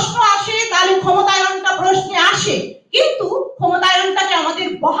যখন প্রশ্ন আসে, তাহলে ক্ষমতায়নটা প্রশ্নে আসে। কিন্তু ক্ষমতায়নটাকে আমাদের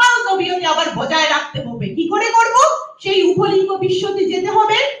বহাল তবিয়তে আবার বজায় রাখতে হবে। কি করে করব? সেই উভলিঙ্গ বিশ্বতে যেতে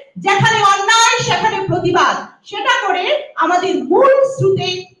হবে, যেখানে অন্যায় সেখানে প্রতিবাদ, সেটা করে আমাদের মূল স্রোতে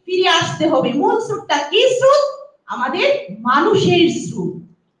ফিরে আসতে হবে। মূল স্রোতটা কি স্রোত? আমাদের মানুষের স্রোত।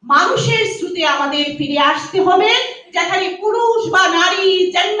 মানুষের স্রোতে আমাদের ফিরে আসতে হবে, যেখানে পুরুষ বা নারী,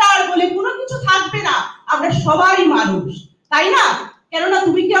 জেন্ডার বলে কোনো কিছু থাকবে না। আমরা সবাই মানুষ, তাই না? কেননা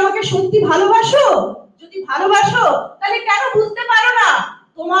তুমি কি আমাকে সত্যি ভালোবাসো? যদি ভালোবাসো, তাহলে কেন বুঝতে পারো না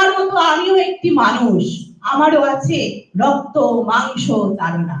তোমার মতো আমিও একটি মানুষ, আমারও আছে রক্ত, মাংস,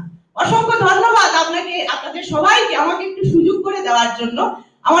 তারা। অসংখ্য ধন্যবাদ আপনাকে, আপনাদের সবাইকে আমাকে একটু সুযোগ করে দেওয়ার জন্য।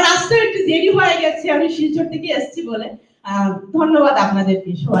 আমার আসতে একটু দেরি হয়ে গেছে, আমি শিলচর থেকে এসেছি বলে। ধন্যবাদ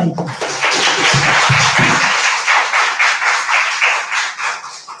আপনাদেরকে সবাইকে।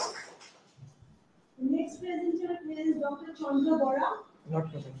 Next presenter is Dr. Chandra Bora. Not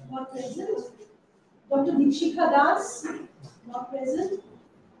present. Not present. Dr. Deepshikha Das. Not present.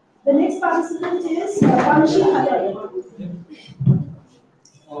 The next participant is Panchi Halay.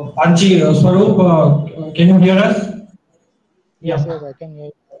 Panchi, Swaroop, can you hear us? Yes, I can hear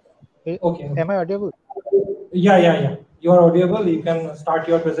you. Okay. Am I audible? Yeah. You are audible. You can start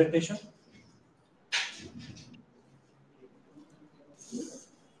your presentation.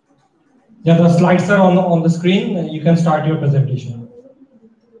 Yeah, the slides are on the screen. You can start your presentation.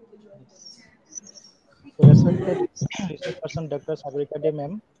 So, respected research person Dr. Sagarika De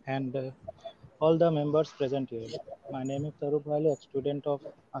ma'am and all the members present here. My name is Tarup Wale, a student of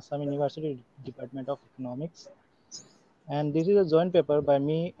Assam University Department of Economics. And this is a joint paper by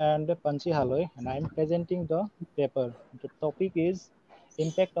me and Panchi Haloy, and I am presenting the paper. The topic is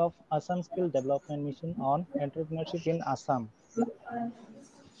Impact of Assam Skill Development Mission on Entrepreneurship in Assam.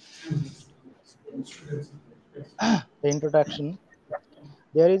 The introduction.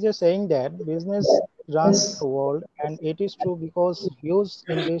 There is a saying that business runs the world, and it is true because huge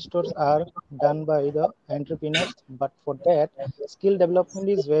investors are done by the entrepreneurs, but for that, skill development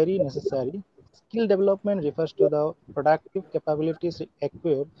is very necessary. Skill development refers to the productive capabilities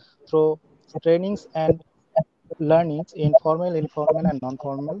acquired through trainings and learnings in formal, informal, and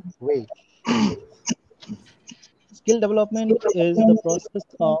non-formal way. Skill development is the process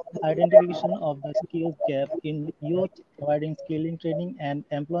of identification of the skills gap in youth, providing skilling training and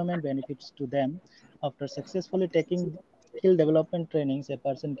employment benefits to them. After successfully taking skill development trainings, a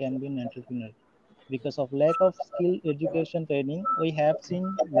person can be an entrepreneur. Because of lack of skill education training, we have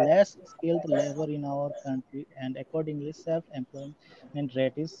seen less skilled labor in our country, and accordingly, self-employment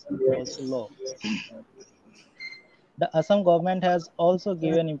rate is also low. The Assam government has also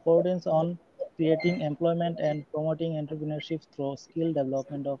given importance on creating employment and promoting entrepreneurship through skill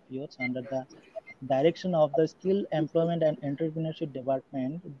development of youths under the direction of the Skill Employment and Entrepreneurship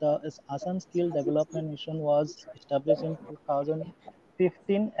Department. The Assam Skill Development Mission was established in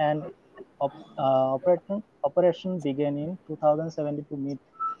 2015 and operation began in 2017 to meet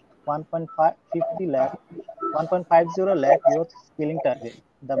 1.50 lakh youth skilling target.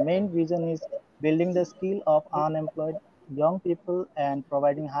 The main vision is building the skill of unemployed young people and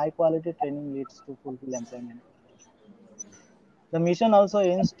providing high quality training leads to fulfill employment. The mission also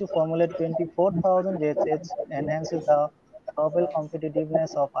aims to formulate 24,000 JHs, enhances the global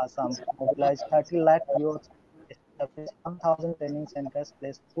competitiveness of Assam, mobilize 30 lakh youth, establish 1,000 training centers,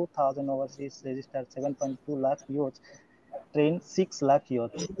 place 2,000 overseas, register 7.2 lakh youth, train 6 lakh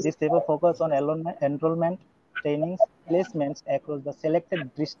youth. This paper focus on enrollment, trainings, placements across the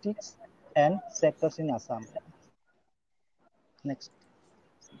selected districts and sectors in Assam. Next.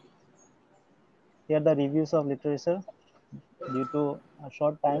 Here are the reviews of literature. Due to a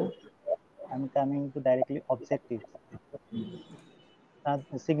short time, I'm coming to directly objectives.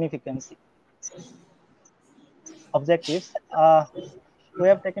 Significance. Objectives. We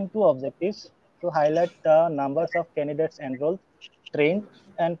have taken two objectives to highlight the numbers of candidates enrolled, trained,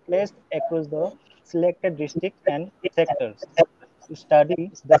 and placed across the selected districts and sectors. To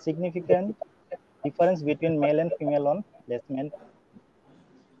study the significant difference between male and female on placement.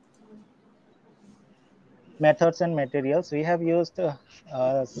 Methods and materials. We have used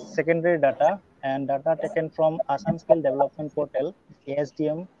secondary data and data taken from Assam Skill Development Portal,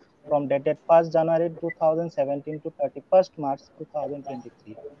 ASDM, from dated 1st January 2017 to 31st March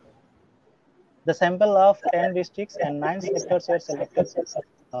 2023. The sample of 10 districts and 9 sectors were selected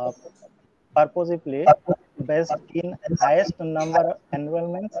uh, purposefully based in highest number of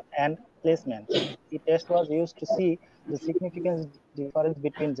enrollments and placements. The test was used to see the significant difference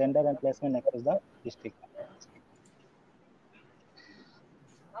between gender and placement across the district.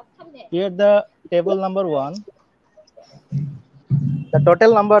 Here the table number 1. The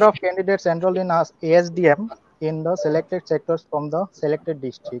total number of candidates enrolled in ASDM in the selected sectors from the selected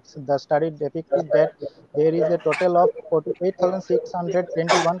districts. The study depicted that there is a total of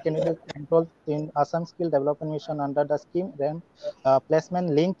 48,621 candidates enrolled in Assam Skill Development Mission under the scheme RAM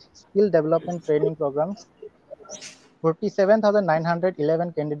placement linked skill development training programs.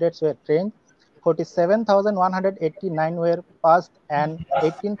 47,911 candidates were trained, 47,189 were passed, and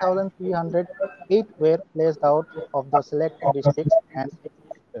 18,308 were placed out of the selected districts and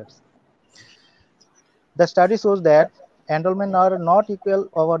sectors. The study shows that enrollment are not equal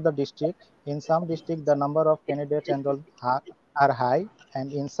over the district. In some districts, the number of candidates enrolled are high,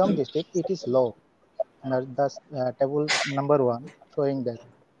 and in some districts, it is low. Thus, table number 1 showing that.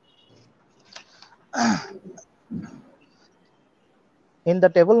 In the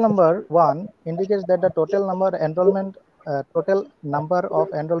table number 1 indicates that the total number of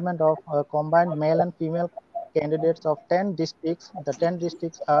enrollment of combined male and female candidates of 10 districts. The 10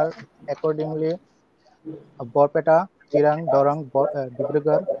 districts are accordingly Borpeta, Chirang, Dorang,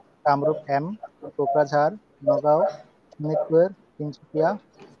 Dibrugarh, Kamrup M, Kokrajhar, Nagaon, Shonitpur, Tinsukia,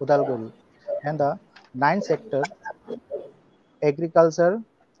 Udalguri, and the 9 sector: agriculture,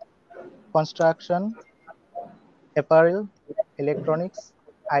 construction, apparel, electronics,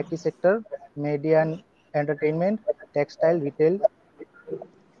 IT sector, media and entertainment, textile, retail,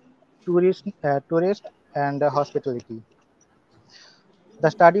 tourist and hospitality. The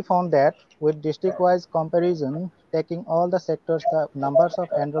study found that with district-wise comparison, taking all the sectors, the numbers of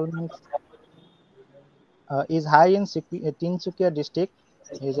enrollments is high in Tinsukia district,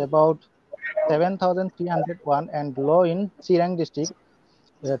 is about 7,301, and low in Chirang district,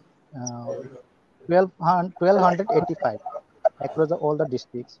 1,285 across all the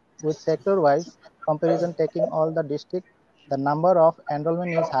districts. With sector-wise comparison, taking all the districts, the number of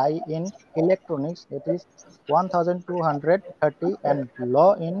enrollment is high in electronics, it is 1,230, and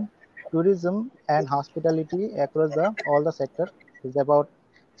low in tourism and hospitality across all the sectors is about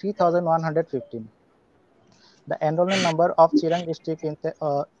 3,115. The enrollment number of Chirang district in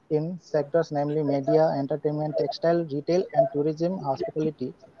sectors namely media, entertainment, textile, retail, and tourism,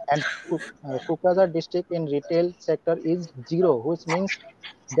 hospitality, and Kokrajhar district in retail sector is 0, which means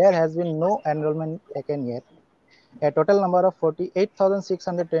there has been no enrollment taken yet. A total number of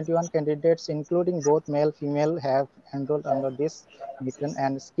 48,621 candidates, including both male female, have enrolled under this mission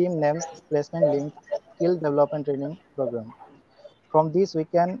and scheme named Placement Linked Skill Development Training Program. From this, we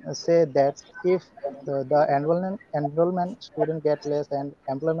can say that if the enrollment student get less and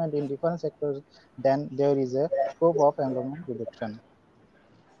employment in different sectors, then there is a scope of enrollment reduction.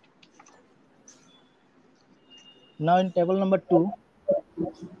 Now in table number 2,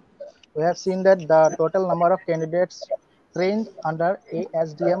 we have seen that the total number of candidates trained under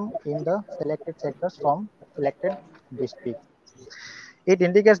ASDM in the selected sectors from selected districts. It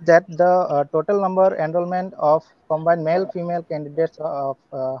indicates that the total number enrollment of combined male female candidates of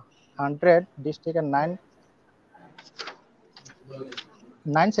 100 district and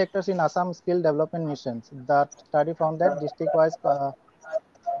 9 sectors in Assam skill development missions. The study found that district wise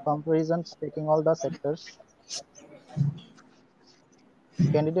comparisons taking all the sectors,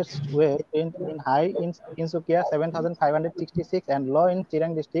 candidates were trained in high in Sukia 7,566 and low in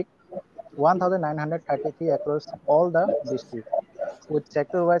Chirang district 1,933 across all the districts. With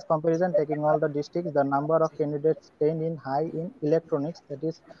sector-wise comparison taking all the districts, the number of candidates trained in high in electronics, that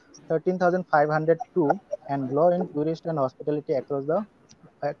is 13,502, and low in tourist and hospitality across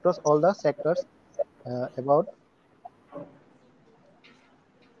all the sectors, about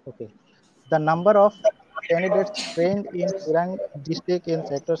okay. The number of candidates trained in Chirang district in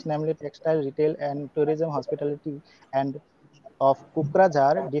sectors namely textile, retail, and tourism, hospitality, and of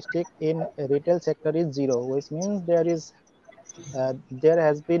Kukrajhar district in retail sector is 0, which means there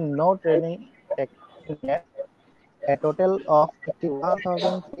has been no training taken yet. A total of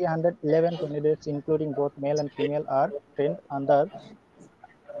 81,311 candidates, including both male and female, are trained under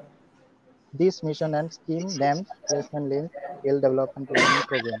this mission and scheme named Placement Linked Skill Development Training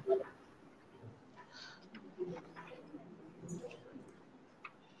Program.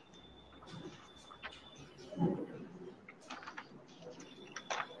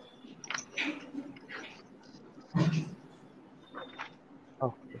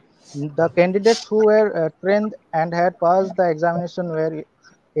 Okay. The candidates who were trained and had passed the examination were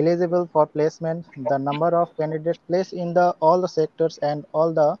eligible for placement. The number of candidates placed in all the sectors and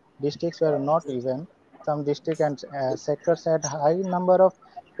all the districts were not even. Some districts and sectors had high number of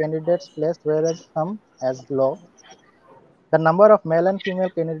candidates placed, whereas some has low. The number of male and female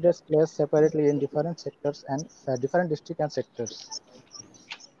candidates placed separately in different sectors and different districts and sectors.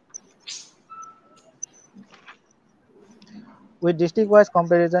 With district-wise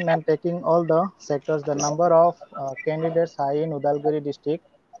comparison and taking all the sectors, the number of candidates high in Udalguri district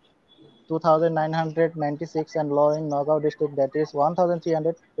 2,996 and low in Nagaon district, that is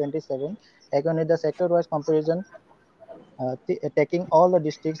 1,327. Again, with the sector-wise comparison, taking all the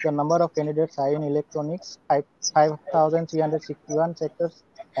districts, the number of candidates high in electronics 5,361 sectors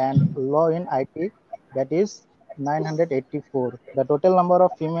and low in IT, that is 984. The total number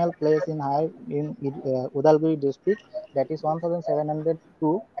of female placed in high in Udalguri district, that is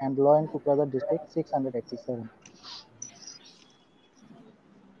 1,702 and low in Kukrajhar district 687.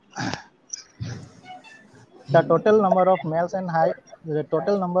 The total number of males and high, the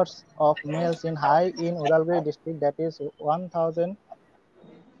total numbers of males in high in Udalguri district, that is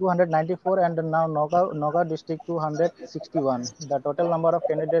 1,294 and now Nagaon district 261. The total number of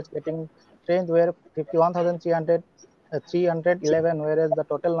candidates getting trained were 51,311, whereas the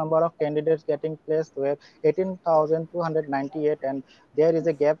total number of candidates getting placed were 18,298, and there is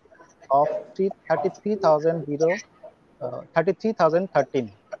a gap of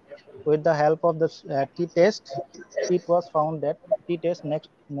 33,013. With the help of the t-test, it was found that t-test next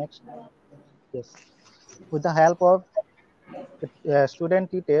yes, with the help of student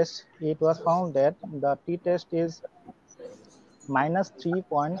t-test, it was found that the t-test is minus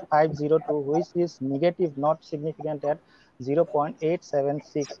 3.502, which is negative, not significant, at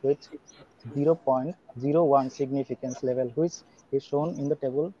 0.876 with 0.01 significance level, which is shown in the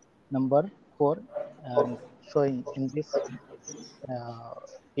table number 4 and showing in this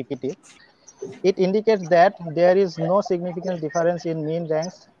PPT. It indicates that there is no significant difference in mean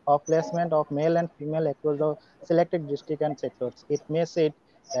ranks of placement of male and female across the selected district and sectors. It may say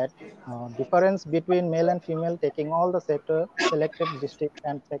that difference between male and female taking all the sector selected districts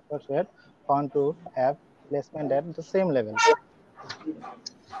and sectors were found to have placement at the same level.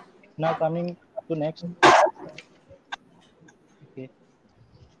 Now coming to next. Okay.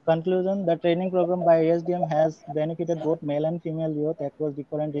 Conclusion: the training program by ASDM has benefited both male and female youth across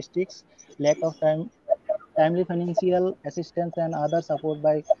different districts. Lack of timely financial assistance and other support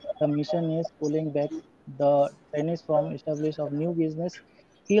by the mission is pulling back the trainees from establish of new business.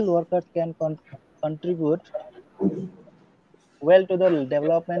 Skilled workers can contribute well to the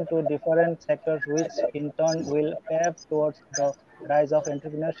development to different sectors, which in turn will pave towards the rise of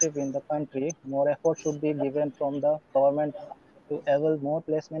entrepreneurship in the country. More effort should be given from the government to avail more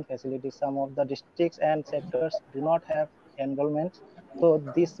placement facilities. Some of the districts and sectors do not have enrollments, so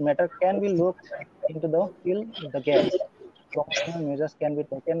this matter can be looked into the fill the gaps. Promotional measures can be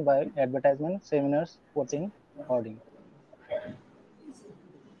taken by advertisement, seminars, quoting, hoarding.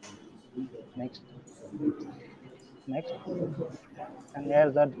 Next, next, and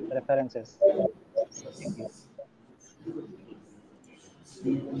here's the references. Thank you.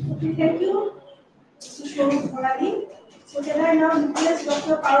 Thank you, Mr. Morali. So can I now request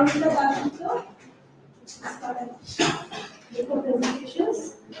Dr. Karimganj for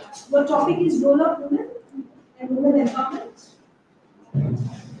presentations? Your topic is role of women and women empowerment.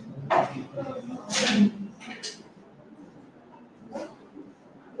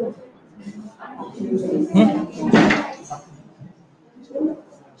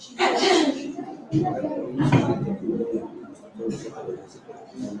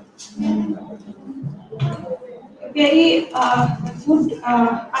 Very good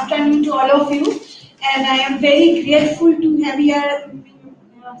afternoon to all of you, and I am very grateful to have here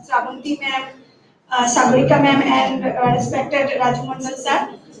Sravanti ma'am, Sagarika ma'am, and respected Raju Mandal sir.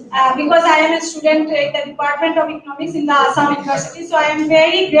 Because I am a student in the Department of Economics in the Assam University, so I am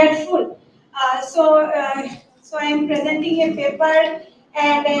very grateful. So I am presenting a paper,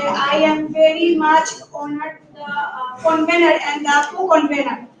 and I am very much honored the convener and the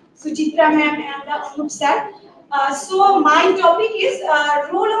co-convener, Suchitra ma'am and the Anup sir. So my topic is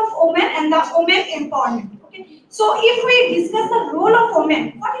role of women and the women empowerment. Okay. So if we discuss the role of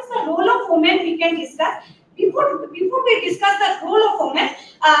women, what is the role of women? We can discuss. Before we discuss the role of women,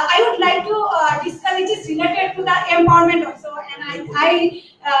 I would like to discuss it is related to the empowerment also. And I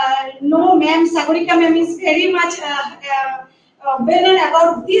know Ma'am Sagarika Ma'am is very much well known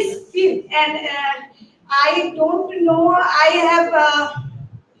about this field, and I don't know I have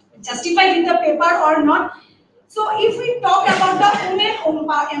justified in the paper or not. So if we talk about the women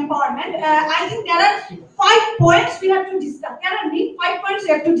empowerment, I think there are 5 points we have to discuss. There are 5 points we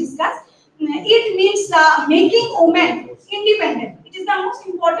have to discuss. It means making women independent. It is the most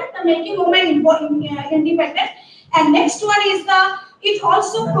important, the making women independent. And next one is it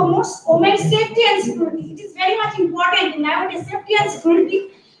also promotes women's safety and security. It is very much important in nowadays, safety and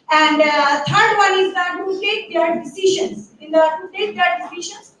security. And third one is to take their decisions.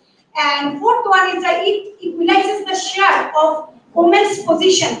 And fourth one is that it equalizes the share of women's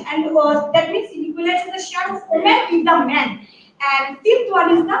position, and that means it equalizes the share of women with the men. And fifth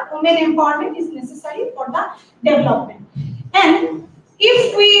one is the women empowerment is necessary for the development. And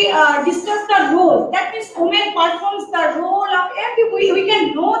if we discuss the role, that means women performs the role of every, we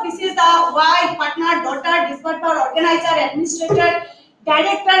can know this is the wife, partner, daughter, dispatcher, organizer, administrator,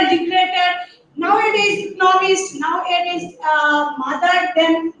 director, recreator, nowadays economist, nowadays mother,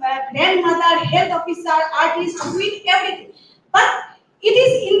 then grandmother, health officer, artist, doing everything. But it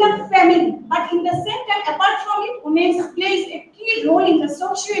is in the family, but in the same time, apart from it, women plays a key role in the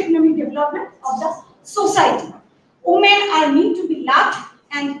socio-economic development of the society. Women are need to be loved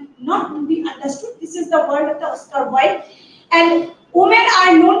and not to be understood. This is the word of the Oscar Wilde. And women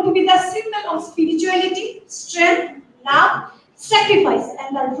are known to be the symbol of spirituality, strength, love, sacrifice.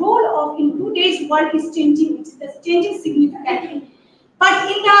 And the role of in today's world is changing. It is changing significantly.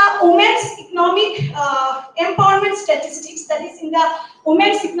 But in the women's economic empowerment statistics, that is in the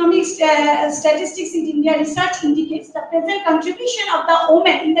women's economic statistics in India, research indicates the present contribution of the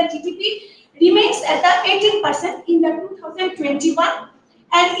women in the GDP remains at the 18% in the 2021,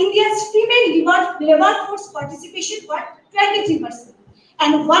 and India's female labor force participation was 23%,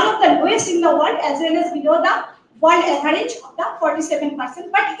 and one of the lowest in the world as well as below the world average of the 47%.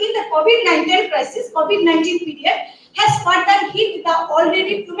 But in the COVID-19 crisis, COVID-19 period has further hit the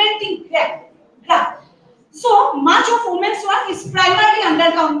already plummeting graph. So much of women's work is primarily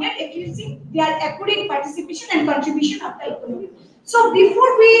undercounted, accusing their accurate participation and contribution of the economy. So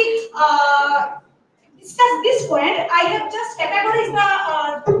before we discuss this point, I have just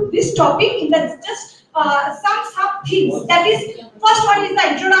categorized this topic in the just some sub themes. That is, first one is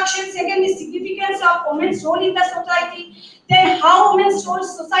the introduction, second is significance of women's role in the society, then how women's role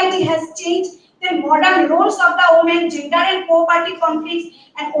society has changed, then modern roles of the women, gender and poverty conflicts,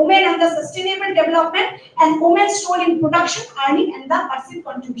 and women and the sustainable development, and women's role in production, earning, and the perceived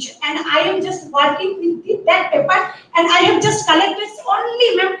contribution. And I am just working with that paper, and I have just collected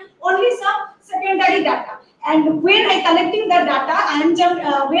only some secondary data. And when I collecting the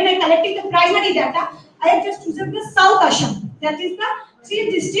data, when I collecting the primary data, I have just chosen the South Assam. That is the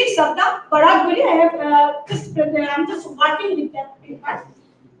 3 districts of the Barakbari. I'm just working with that paper.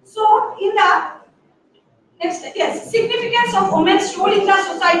 So in the next, yes, significance of women's role in the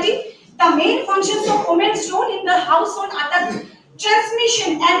society. The main functions of women's role in the household are the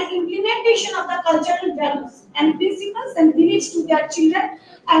transmission and implementation of the cultural values and principles and beliefs to their children,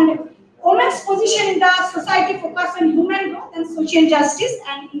 and women's position in the society focus on human growth and social justice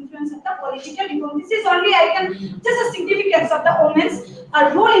and influence of the political reform. This is only just a significance of the women's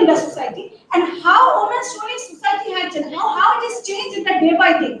role in the society and how women's role in society has changed, how it is changed in the day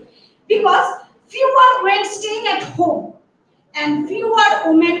by day, because fewer women staying at home and fewer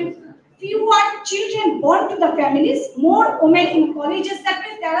children born to the families, more women in colleges. That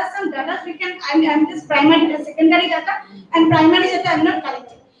means there are some data we can, I'm just primary and secondary data, and primary data I'm not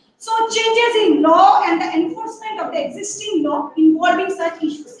collecting. So changes in law and the enforcement of the existing law involving such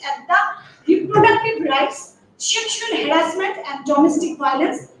issues as the reproductive rights, sexual harassment and domestic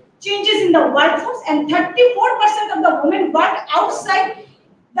violence, changes in the workforce, and 34% of the women work outside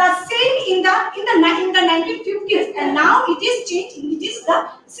the same in the 1950s, and now it is changed. It is the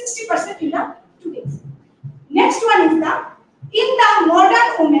 60% in the today's. Next one is in the modern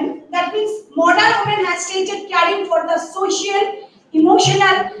women. That means modern women has stated caring for the social,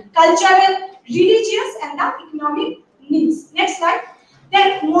 emotional, cultural, religious, and the economic needs. Next slide.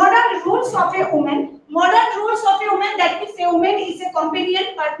 Then modern roles of a woman. Modern roles of a woman. That means a woman is a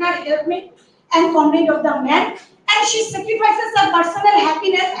companion, partner, helpmate, and comrade of the man. And she sacrifices her personal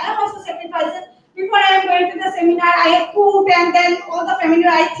happiness. I am also sacrificing. Before I am going to the seminar, I have cooked, and then all the family,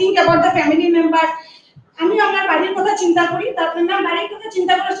 I think about the family members. আমি আমার বাড়ির কথা চিন্তা করি, তারপরে আমি বাড়ির কথা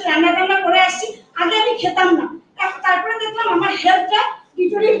চিন্তা করে রান্না করে আসছি। আগে আমি খেতাম না, তারপরে দেখলাম আমার হেলথটা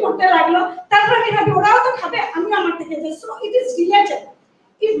ডিটোরিয়েট করতে লাগলো, তারপরে আমি ভাবি ওরাও তো খাবে, আমি আমার থেকে যাই। So it is related.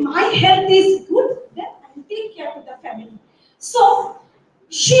 If my health is good, then I will take care of the family. So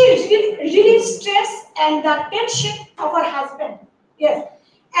she relieves stress and the tension of her husband, yes,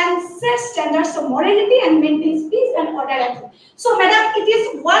 and sets standards of morality and maintains peace and order at home. So, madam, it is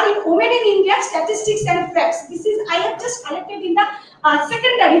one in women in India statistics and facts. This is I have just collected in the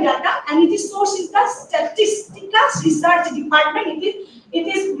secondary data, and it is source is the Statistical Research Department. It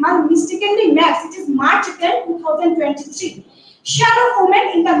is mistakenly max. It is March 10, 2023. Share of women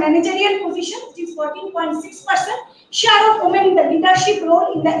in the managerial position, it is 14.6%. Share of women in the leadership role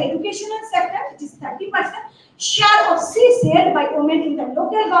in the educational sector, it is 30%. Share of seats held by women in the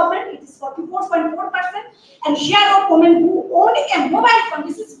local government, it is 44.4%. And share of women who own a mobile phone,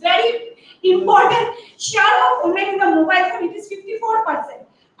 this is very important. Share of women in the mobile phone, it is 54%.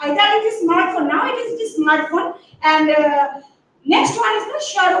 Either it is smartphone, now it is smartphone. And next one is the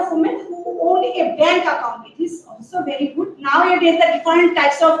share of women who own a bank account. It is also very good. Nowadays, the different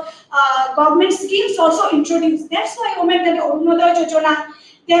types of government schemes also introduced. That's why women that Arunodaya Yojana.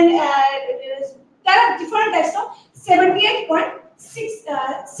 Then there are different types of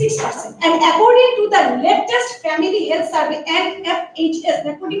 78.6%. And according to the latest Family Health Survey (NFHS),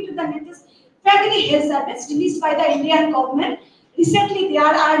 according to the latest Family Health Survey released by the Indian government, recently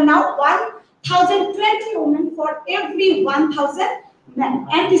there are now 1,020 women for every 1,000 men,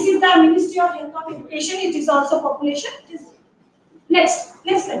 and this is the Ministry of Health of Education. It is also population. It is next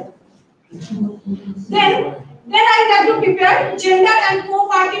slide. Then I have to prepare gender and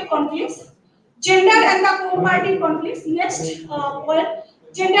cooperative conflicts. Gender and the cooperative conflicts. Next point.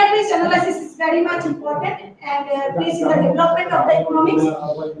 Gender-based analysis is very much important and plays in the development of the economics.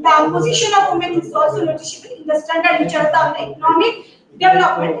 The position of women is also noticeable in the standard literature of the economic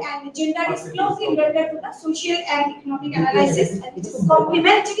development, and gender is closely related to the social and economic analysis, and it is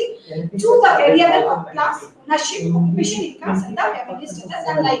complementary to the variable of class, ownership, occupation, incomes, and the family status,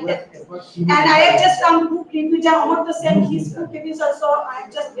 and like that. And I have just some book reviews. Amar to send his book reviews also. I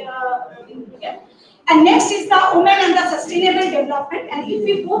have just included. And next is the women and the sustainable development. And if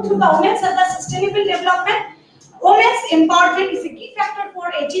we go through the women and the sustainable development, women's empowerment is a key factor for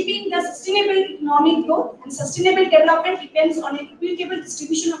achieving the sustainable economic growth, and sustainable development depends on an equitable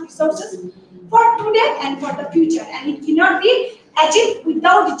distribution of resources for today and for the future, and it cannot be achieved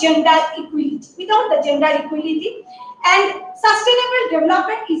without gender equality. And sustainable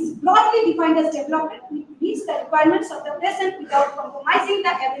development is broadly defined as development which meets the requirements of the present without compromising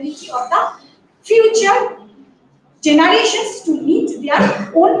the ability of the future generations to meet their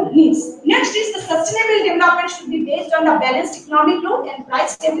own needs. Next is the sustainable development should be based on a balanced economic growth and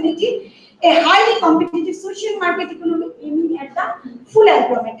price stability, a highly competitive social market economy aiming at the full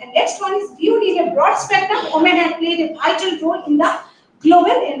employment. And next one is viewed in a broad spectrum. Women have played a vital role in the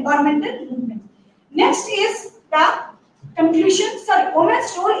global environmental movement. Next is the conclusion.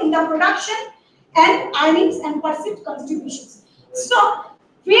 Women's role in the production and earnings and perceived contributions. So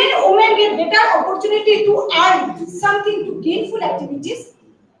when women get better opportunity to earn something to gainful activities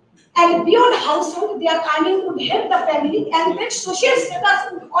and beyond household, their earning would help the family and their social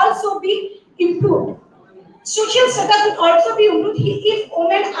status would also be improved. Social status would also be improved if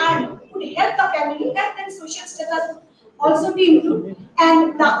women earn would help the family and then social status would also be improved.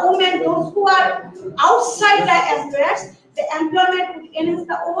 And the women, those who are outside the employers, the employment would enhance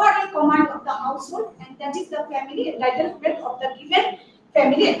the overall command of the household, and that is the family entitlement of the given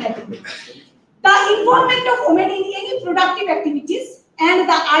family entitlement. The involvement of women in any productive activities and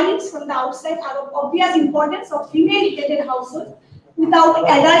the earnings from the outside are of obvious importance of female-headed households without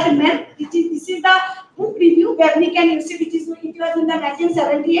adult men. This is the book review where we can use it. It was in the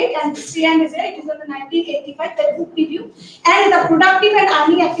 1978 and Sri and Israel, it is in the 1985, the book review. And the productive and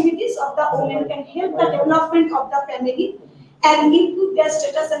earning activities of the women can help the development of the family and improve their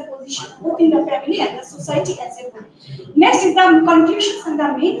status and position both in the family and the society as a whole. Next is the conclusions and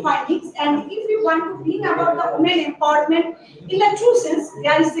the main findings. And if we want to think about the women empowerment in the true sense,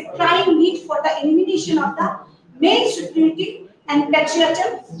 there is a crying need for the elimination of the male superiority and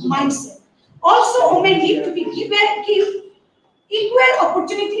patriarchal mindset. Also, women need to be given equal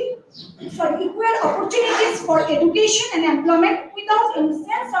opportunities for education and employment without any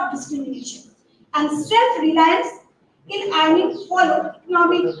sense of discrimination, and self-reliance in earning follow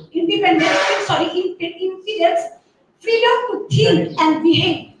economic independence, independence, freedom to think and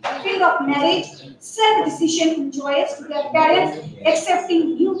behave, freedom of marriage, self-decision in choice to their parents,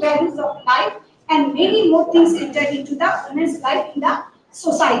 accepting new values of life, and many more things enter into the women's life in the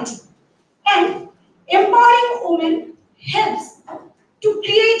society. And empowering women helps to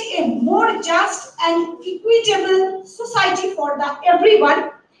create a more just and equitable society for the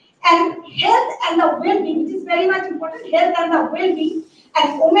everyone, and health and the well-being. It is very much important, health and the well-being,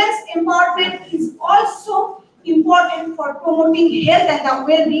 and women's empowerment is also important for promoting health and the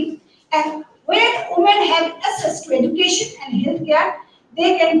well-being. And when women have access to education and health care,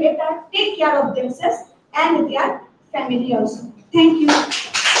 they can better take care of themselves and their family also. Thank you.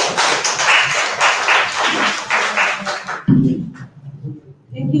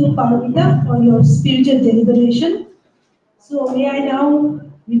 Thank you, Paramita, for your spirited deliberation. So may I now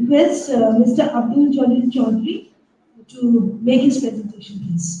request Mr. Abdul Jalil Chaudhary to make his presentation,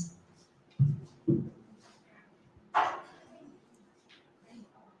 please.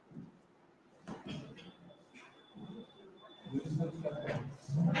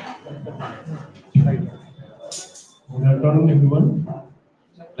 Good afternoon, everyone.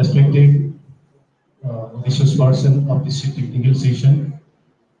 Respected resource person of this technical session,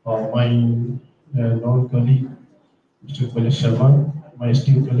 my known colleague, Mr. Kailash Sharma, my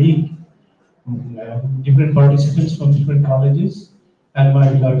esteemed colleague, different participants from different colleges, and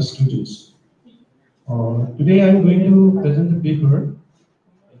my beloved students. Today I am going to present the paper,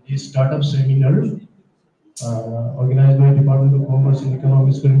 the startup seminar organized by Department of Commerce and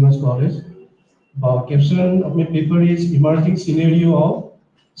Economics, Karimanj College. The caption of my paper is Emerging Scenario of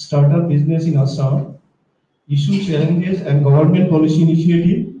Startup Business in Assam, Issue, Challenges and Government Policy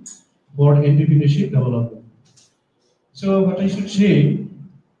Initiative for Entrepreneurship Development. So what I should say,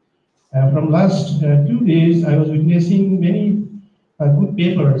 from last 2 days, I was witnessing many good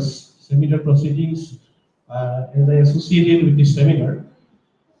papers, seminar proceedings, as I associated with this seminar.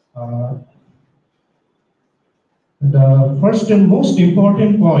 The first and most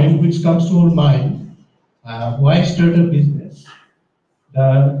important point which comes to our mind, why start a business?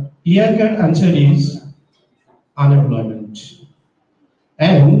 The clear-cut answer is unemployment.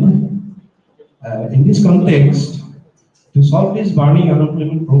 And in this context, to solve this burning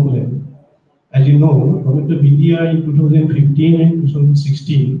unemployment problem, as you know, Government of India in 2015 and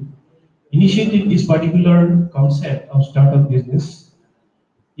 2016 initiated this particular concept of startup business.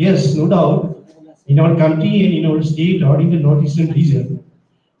 Yes, no doubt, in our country and in our state or in the northeastern region,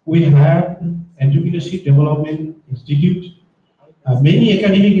 we have Entrepreneurship Development Institute, many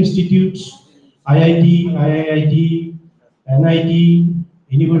academic institutes, IIT, IIIT, NIT,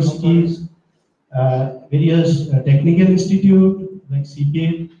 universities, various technical institutes like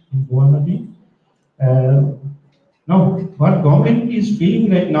CPA in Guwahati. Now, what government is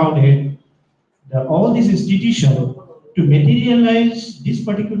feeling right now that all these institutions to materialize this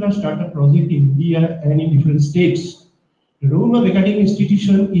particular startup project in India and in different states, the role of academic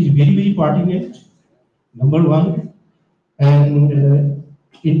institution is very, very pertinent, number one. And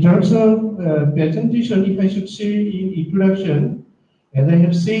in terms of presentation, if I should say in introduction, as I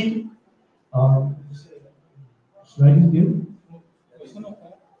have said, slide is there.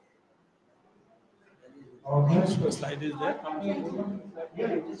 Slide is there.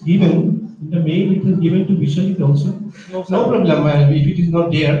 Given in the mail, it is given to Vishalik also. No problem. If it is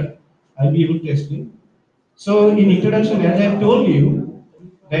not there, I'll be able to explain. So in introduction, as I have told you,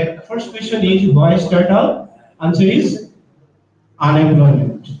 that first question is why startup? Answer is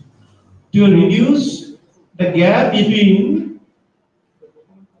unemployment. To reduce the gap between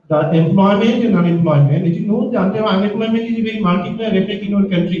the employment and unemployment, as you know, the unemployment is a very multiplier effect in our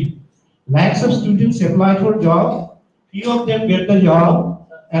country. Lakhs of students apply for job, few of them get the job,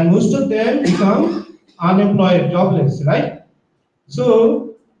 and most of them become unemployed, jobless, right?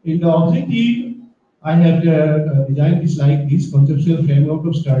 So, in the objective, I have designed this like this conceptual framework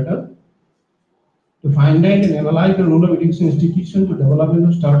of startup to finalize and analyze the role of education institution to development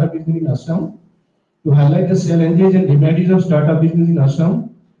of startup business in Assam, to highlight the challenges and remedies of startup business in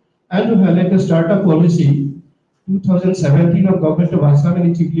Assam, and to highlight the startup policy 2017 of Government of Assam and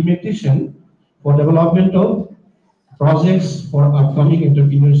its implementation for development of projects for upcoming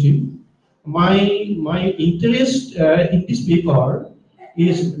entrepreneurship. My interest in this paper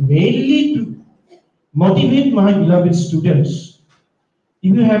is mainly to motivate my beloved students.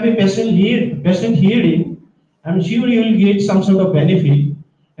 If you have a patient hearing, I'm sure you will get some sort of benefit,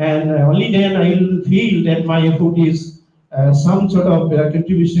 and only then I will feel that my effort is some sort of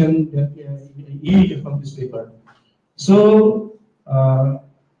contribution that yield from this paper. So,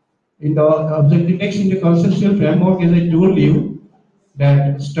 in the objective next in the conceptual framework, as I told you,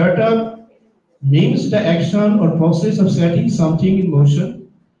 that startup means the action or process of setting something in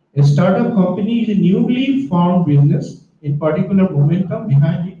motion. A startup company is a newly formed business, in particular momentum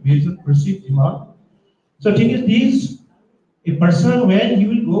behind it based on perceived demand. So thing is this, a person when he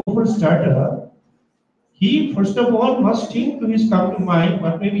will go for startup, he first of all must think to his come to mind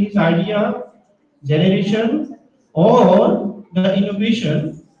what may be his idea, generation, or the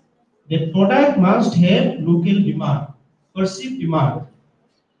innovation. The product must have local demand, perceived demand,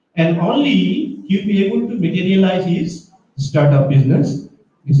 and only he will be able to materialize his startup business.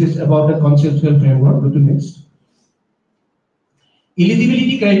 This is about the conceptual framework. Go to next.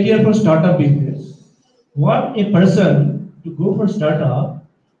 Eligibility criteria for startup business. What a person to go for startup,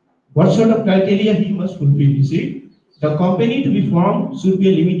 what sort of criteria he must fulfill? You see, the company to be formed should be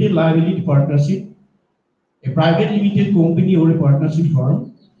a limited liability partnership, a private limited company or a partnership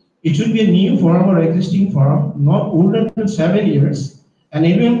firm. It should be a new firm or existing firm, not older than 7 years, and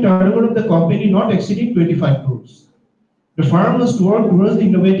annual turnover of the company not exceeding 25 crores. The firm must work towards the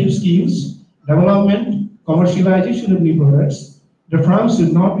innovative schemes, development, commercialization of new products. The firm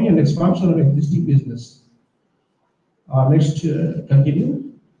should not be an expansion of existing business. Next,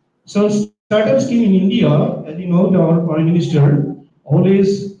 continue. So, startup scheme in India, as you know, our Prime Minister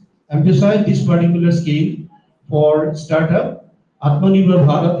always emphasized this particular scheme for startup. Atmanirbhar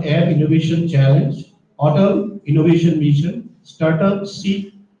Bharat App Innovation Challenge, Atal Innovation Mission, Startup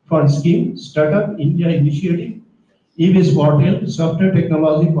Seed Fund Scheme, Startup India Initiative, EBS Portal, Software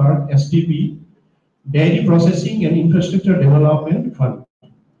Technology Park, STP, Dairy Processing and Infrastructure Development Fund.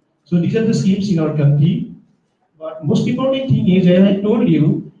 So these are the schemes in our country. But most important thing is, as I told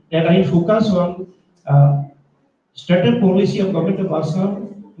you, that I focus on startup policy of Government of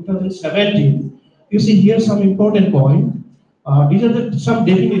Assam 2017. You see here some important point. These are some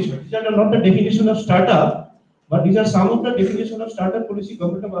definitions. These are not the definition of startup, but these are some of the definition of startup policy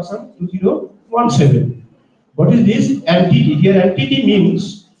Government of Assam 2017. What is this? Entity. Here entity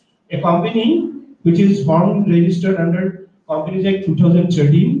means a company which is formed registered under Companies Act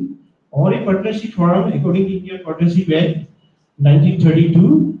 2013 or a partnership firm according to Indian Partnership Act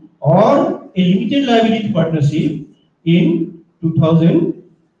 1932 or a limited liability partnership in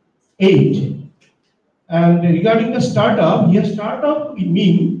 2008. And regarding the startup, here startup we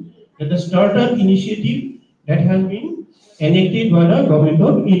mean that the startup initiative that has been enacted by the Government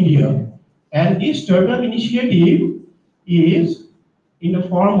of India. And this startup initiative is in the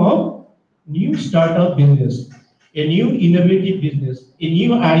form of new startup business, a new innovative business, a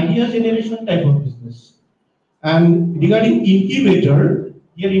new idea generation type of business. And regarding incubator,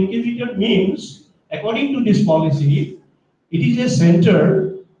 here incubator means, according to this policy, it is a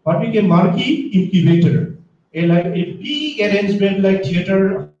center, what we can marquee incubator, like a big arrangement like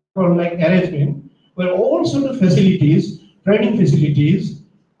theater or like arrangement, where all sort of facilities, training facilities,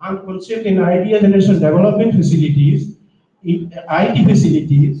 and concept and idea generation development facilities, IT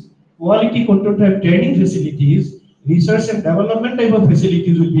facilities, quality control type training facilities, research and development type of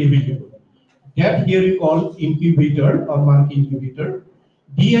facilities will be available. That here we call incubator or marquee incubator.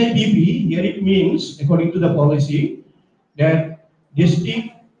 DIDP, here it means, according to the policy, that district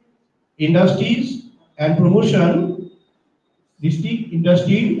industries and promotion district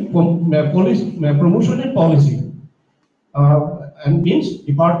industry policy, promotion and policy, and means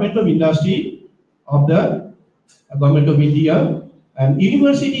Department of Industry of the Government of India. And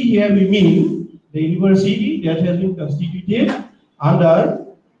university here we mean the university that has been constituted under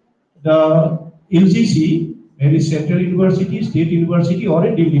the UGC, maybe Central University, State University, or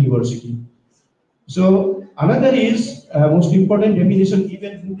a deemed university. So another is most important definition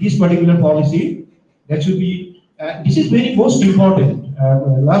given in this particular policy. That should be this is very most important.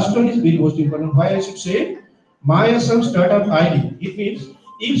 Last one is very most important. Why I should say my Assam startup ID. It means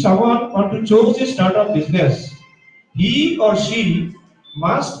if someone wants to choose a startup business, he or she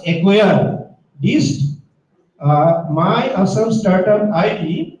must acquire this my Assam startup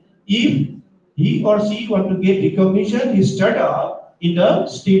ID if he or she want to get recognition his startup in the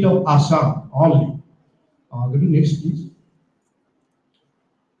state of Assam only. Go to next, please.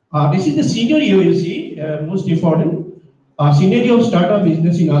 This is the scenario you see, most important. Scenario of startup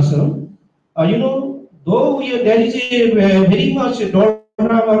business in Assam. You know, though there is a very much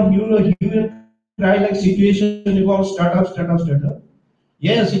doorknob or human cry like situation about startup.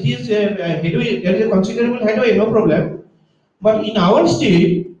 Yes, it is headway. There is a considerable headway, no problem. But in our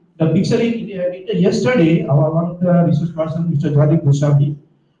state, the picture is yesterday. Our one of the research person, Mr. Jadip Goswami,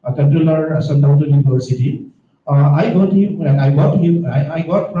 a controller at Sandhurst University. I got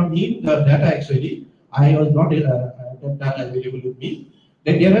from him the data actually. I was not that data available with me.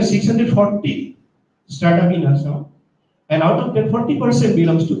 That there are 640 startup in Assam, and out of that 40%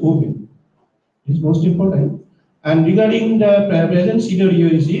 belongs to women. This is most important. And regarding the present scenario,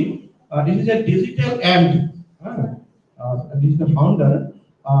 you see, this is a digital AMD. This is the founder.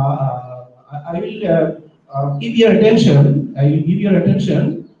 I will give your attention.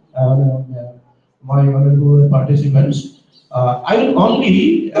 My honorable participants. I will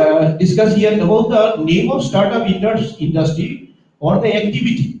only discuss here about the name of startup industry or the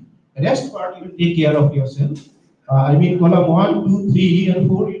activity. The rest part you will take care of yourself. I mean, column 1, 2, 3, and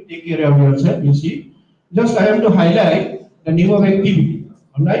 4 you take care of yourself. You see, just I have to highlight the name of activity.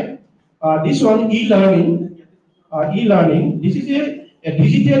 All right. This one e-learning. This is a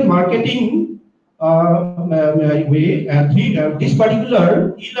digital marketing way, and this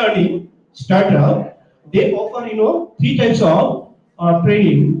particular e-learning startup, they offer 3 types of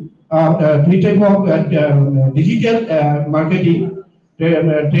training, 3 types of digital marketing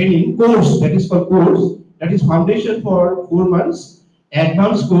training course. That is called course. That is foundation for 4 months,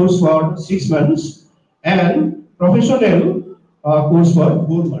 advanced course for 6 months, and professional course for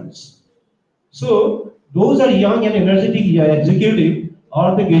 4 months. So those are young and energetic executive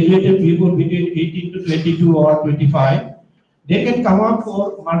or the graduated people between 18 to 22 or 25. They can come up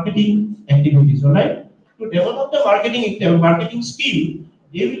for marketing activities, all right? To develop the marketing skill,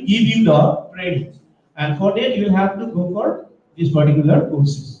 they will give you the training, and for that you will have to go for this particular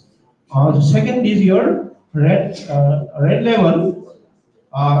courses. The second is your red level.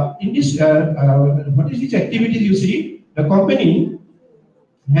 In this, what is this activities you see? The company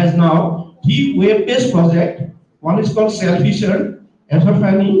has now 3 web-based projects. One is called Selfisher,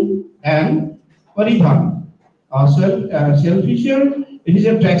 Esofani, and Karimanj. Selfisher, it is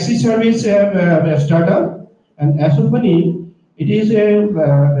a taxi service startup, and Esofani, it is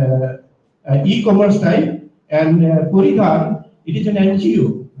a e-commerce type, and Karimanj, it is an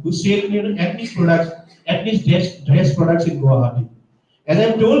NGO who sell ethnic products, ethnic dress products in Guwahati. As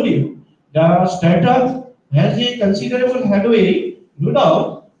I told you, the startup has a considerable headway, no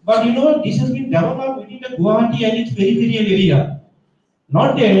doubt, but this has been developed within the Guwahati and its peripheral area.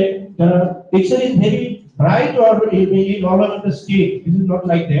 Not that the picture is very bright or maybe all over the state. This is not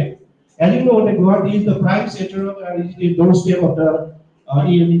like that. As you know, the Guwahati is the prime center of the doorstep of the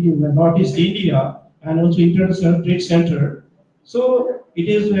Northeast India and also international trade center. So it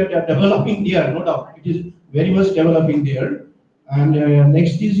is developing there, no doubt. It is very much developing there. And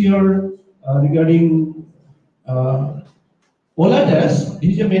next is your regarding Olatas.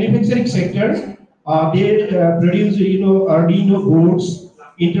 This is a manufacturing sector. They produce Arduino boards,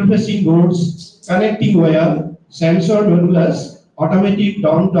 interfacing boards, connecting wire, sensor modulus, automatic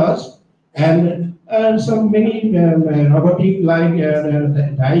down task, and some many robotic like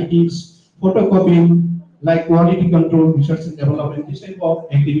dietics, photocopying, like quality control, research and development. This type of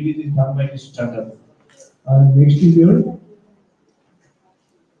activities is done by this startup. Next is your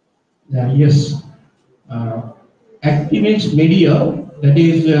yes. Activates media, that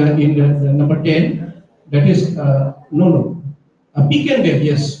is in the number 10, that is pick and get,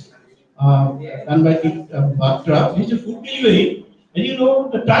 yes, done by Batra. This is a food delivery, and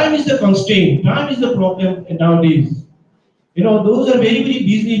the time is the constraint, time is the problem nowadays. Those are very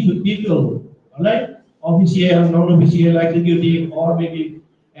busy people, all right? official, non-official, executive, or maybe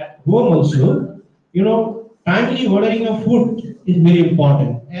at home also, timely ordering of food is very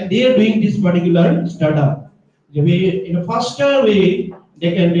important. And they are doing this particular startup. The way, in a faster way,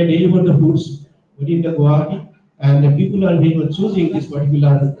 they can deliver the foods within the Guwahati, and the people are choosing this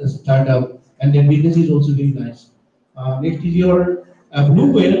particular startup, and their business is also very nice. Next is your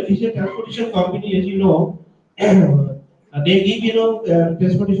Blue Whale is a transportation company, as you know. They give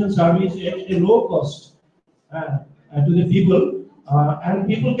transportation service at a low cost to the people, and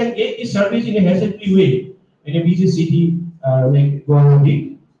people can get this service in a hassle-free way in a busy city like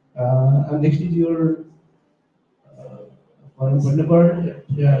Guwahati. And next is your point number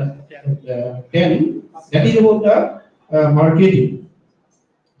 10. That is about the marketing.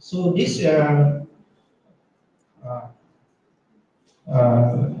 So this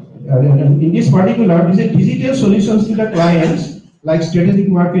in this particular, this is digital solutions to the clients like strategic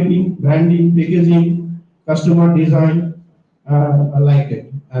marketing, branding, packaging, customer design, like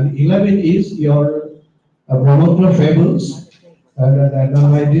that. And 11 is your Brahmatra Fables.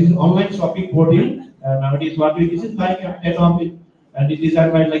 This is online shopping portal. Nowadays, what we this is like a head of it, and it is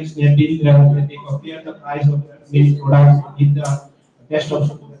designed by like Snapdeal. They compare the price of many products, give the best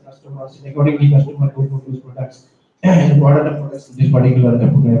option to the customers, and accordingly, customer go for those products. And what are the products in this particular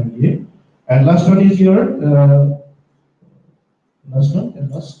area? And last one is your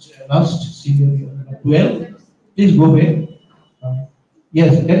last serial 12. Please go back.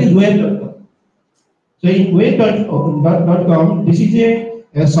 Yes, that is where.com. So in where.com, this is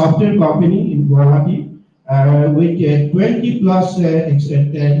a software company in Guwahati with 20 plus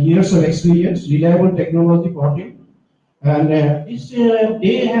years of experience, reliable technology porting, and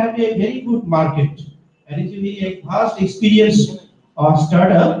they have a very good market. And it's a vast experience of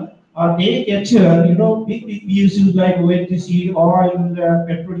startup. They capture, big issues like ONGC, oil,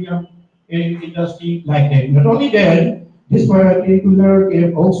 petroleum industry, like that. Not only that, this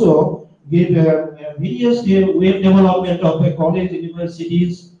particular also give various web development of college,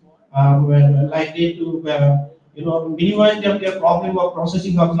 universities, like they to minimize their problem of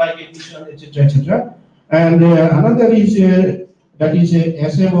processing of like admission, etc., etc. And another is that is a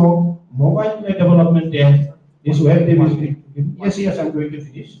SMO. Mobile development and this web development. Yes, I'm going to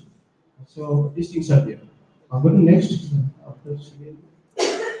finish. So these things are there. I'll go to next.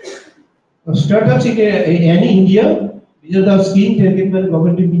 Startups in any India. These are the schemes taken by the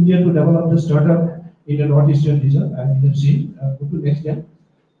government of India to develop the startup in the northeastern region. And you have seen. Go to next then.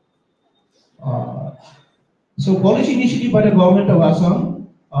 So policy initiative by the government of Assam.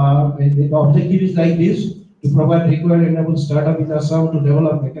 The objective is like this: to provide required enable startup in Assam to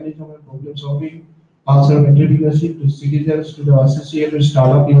develop mechanism and problem solving, also entrepreneurship to citizens to the associated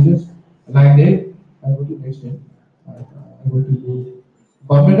startup business, like that. I go to next step. I go to go.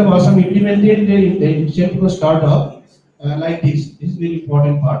 Government of Assam implemented the initiative of startup like this. This is very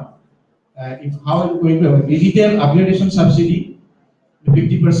important part. How it's going to digital upgradation subsidy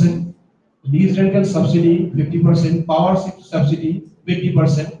 50%, lease rental subsidy 50%, power subsidy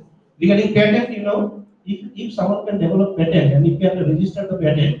 50%. Regarding patent, if someone can develop patent and if you have to register the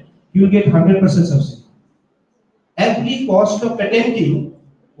patent, you will get 100% subsidy. Every cost of patenting,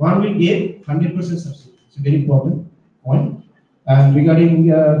 one will get 100% subsidy. It's a very important point. And regarding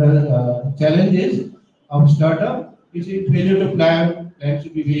the challenges of startup, is failure to plan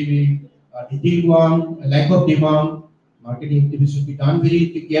should be very detailed one, lack of demand, marketing activities should be done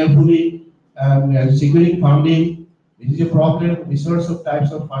very carefully, and securing funding. This is a problem. Resource of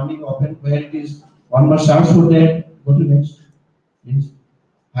types of funding often where it is one must search for that. Go to next. Please.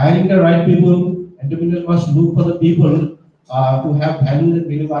 Hiring the right people. Entrepreneurs must look for the people to have value and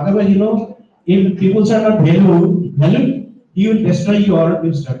value. Otherwise, if people are not valued, he will destroy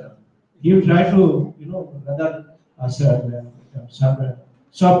your startup. He will try to, rather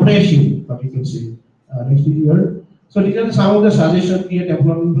suppress you, what you can say. Next year. So these are some of the suggestions create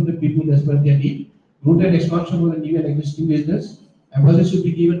employment for the people as per their need. Rooted expansion for the new and existing business. Emphasis should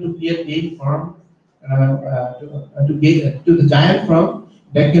be given to create gain firm to the giant firm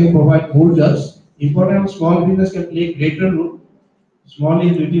that can provide more jobs. Important small business can play greater role. Small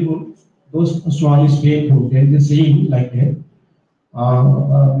is beautiful. Those small is painful. There is a saying like that.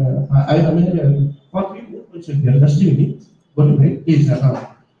 What we should be understanding. What to make is that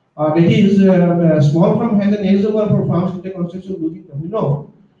is small firm has an edge over for farms with the construction losing.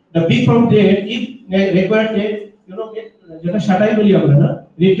 The big firm there, if required there, get shatai boli agla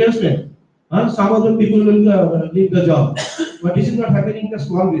replacement. Some of the people will leave the job, but this is not happening in the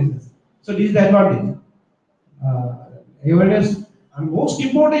small business. So this is the advantage. Awareness, and most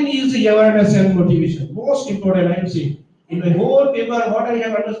important is the awareness and motivation. Most important, I am saying, In the whole paper, what I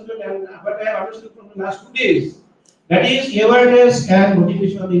have understood and what I have understood from the last 2 days, that is awareness and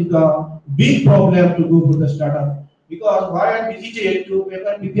motivation is the big problem to go for the startup. Because while I visited to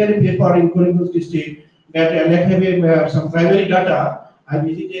prepare a paper in Karimganj district that have some primary data, I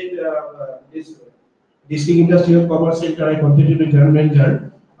visited this district industrial commerce center. I completed with general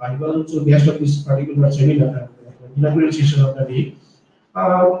manager. I was also guest of this particular seminar, inaugural session of the day.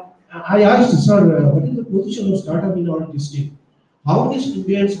 I asked, sir, what is the position of startup in our district? How many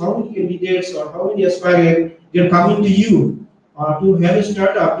students, how many candidates, or how many aspirants they are coming to you to have a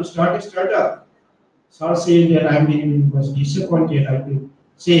startup, to start a startup? Sir said that was disappointed. I could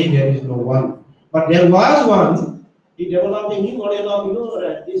say there is no one, but there was one. He developed a new model of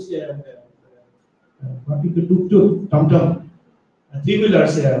this what people tuk tom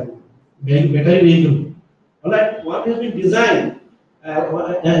three-wheelers, battery vehicle. All right, what has been designed,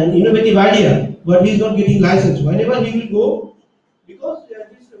 an innovative idea, but he is not getting license. Whenever he will go, because he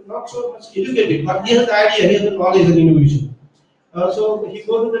is not so much educated, but he has the idea, he has the knowledge and innovation. So he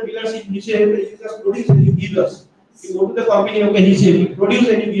go to the dealership, he say, you just produce and you give us. He go to the company, okay, he say, produce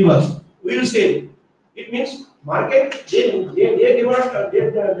and you give us. We will sell. It means market, they want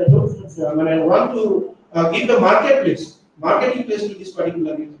to give the marketing place to this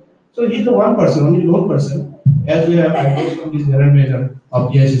particular thing. So he is the one person, only lone person, as we have ideas from this general manager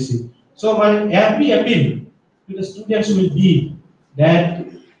of the ICC. So my every appeal to the students will be that,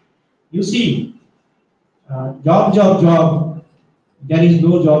 you see, job, there is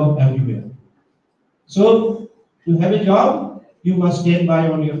no job everywhere. So to have a job, you must stand by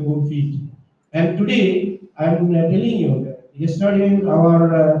on your own feet. And today, I am telling you that yesterday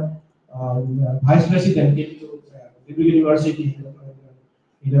our Vice President came to Dept University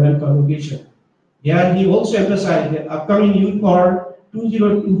 11th convocation. There he also emphasized that upcoming youth for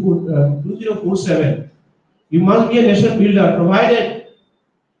 2047, you must be a nation builder, provided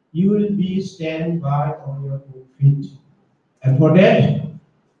you will be stand by on your own feet. And for that,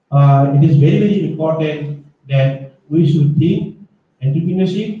 it is very, very important that we should think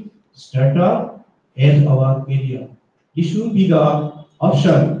entrepreneurship, startup as our career. This should be the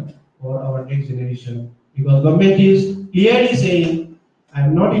option for our next generation, because government is clearly saying, I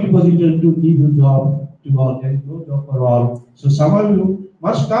am not in a position to give you job to all. There is no job for all. So some of you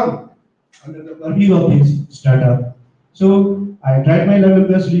must come under the purview of this startup. So I tried my level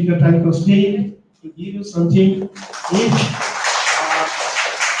best to try to stay to give you something.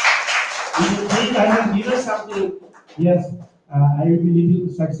 If you think I have given something, yes, I will be little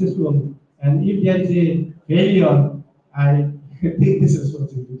successful. And if there is a failure, I take this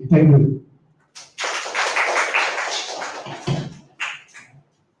responsibility. Thank you.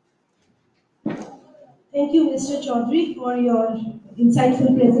 Thank you, Mr. Chaudhary, for your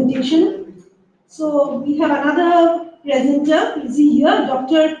insightful presentation. So we have another presenter. Is he here?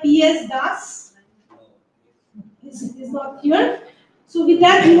 Dr. P.S. Das is not here. So with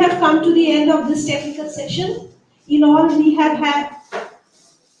that, we have come to the end of this technical session. In all, we have had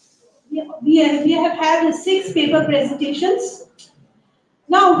 6 paper presentations.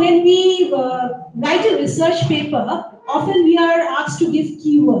 Now, when we write a research paper, often we are asked to give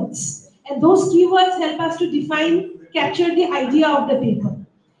keywords. And those keywords help us to capture the idea of the paper.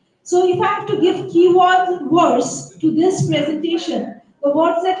 So if I have to give words to this presentation, the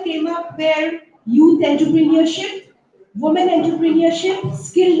words that came up were youth entrepreneurship, women entrepreneurship,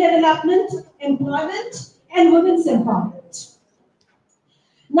 skill development, employment, and women's empowerment.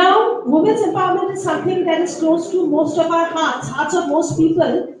 Now, women's empowerment is something that is close to most of our hearts of most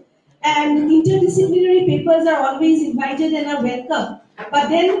people, and interdisciplinary papers are always invited and are welcome. But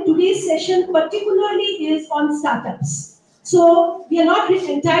then today's session particularly is on startups. So we are not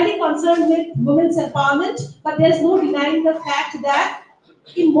entirely concerned with women's empowerment, but there's no denying the fact that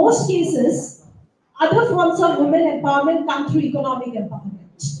in most cases, other forms of women empowerment come through economic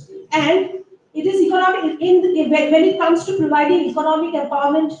empowerment. And it is economic, when it comes to providing economic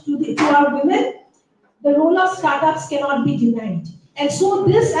empowerment to our women, the role of startups cannot be denied. And so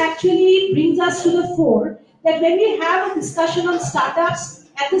this actually brings us to the fore that when we have a discussion on startups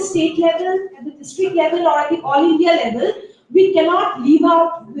at the state level, at the district level, or at the all India level, we cannot leave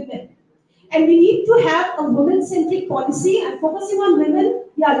out women. And we need to have a women-centric policy and focusing on women.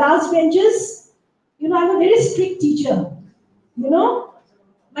 Yeah, last benches. I'm a very strict teacher.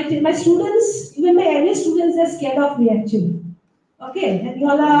 My students, even my MA students, are scared of me actually. Okay, and you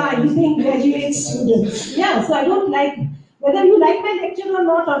all are, I think, graduate students. Yeah, so I don't like, whether you like my lecture or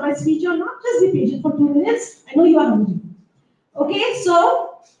not, or my speech or not, just be patient for 2 minutes. I know you are hungry. Okay,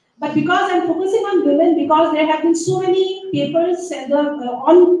 so, but because I'm focusing on women, because there have been so many papers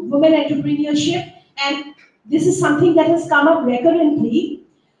on women entrepreneurship, and this is something that has come up recurrently.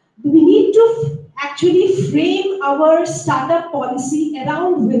 We need to actually frame our startup policy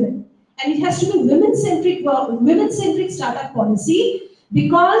around women. And it has to be women-centric startup policy,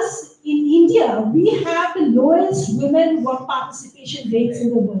 because in India, we have the lowest women work participation rates in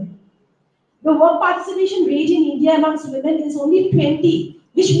the world. The work participation rate in India amongst women is only 20,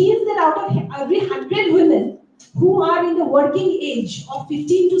 which means that out of every 100 women who are in the working age of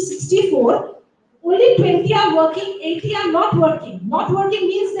 15 to 64, only 20 are working, 80 are not working. Not working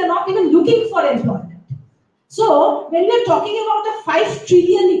means they're not even looking for employment. So, when we are talking about a 5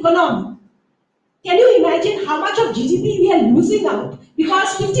 trillion economy, can you imagine how much of GDP we are losing out?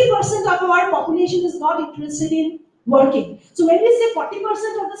 Because 50% of our population is not interested in working. So, when we say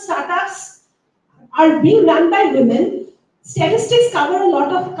 40% of the startups are being run by women, statistics cover up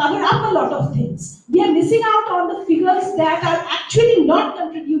a lot of things. We are missing out on the figures that are actually not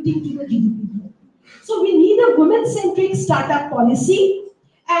contributing to the GDP growth. So we need a women-centric startup policy,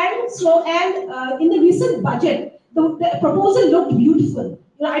 and in the recent budget, the proposal looked beautiful.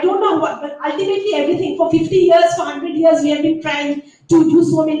 I don't know what, but ultimately everything for 50 years, for 100 years, we have been trying to do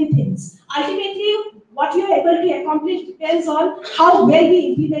so many things. Ultimately, what we are able to accomplish depends on how well we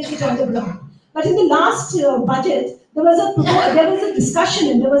implement it on the ground. But in the last budget, there was a discussion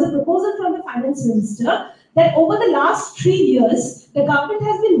and there was a proposal from the finance minister that over the last 3 years, the government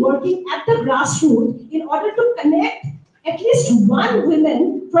has been working at the grassroots in order to connect at least one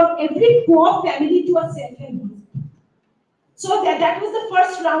woman from every poor family to a self-help group. So that was the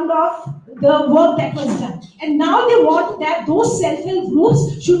first round of the work that was done. And now they want that those self-help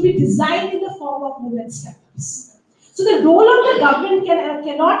groups should be designed in the form of women startups. So the role of the government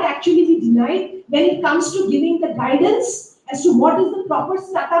cannot actually be denied when it comes to giving the guidance as to what is the proper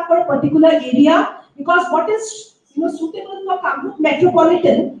startup for a particular area, because what is suitable for Kamrup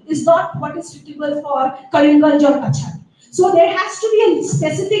Metropolitan is not what is suitable for Karimganj or Kachar. So there has to be a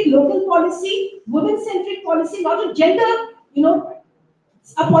specific local policy, women-centric policy, not a gender,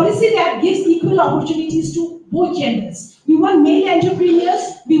 a policy that gives equal opportunities to both genders. We want male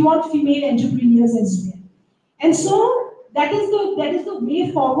entrepreneurs, we want female entrepreneurs as well. And so that is the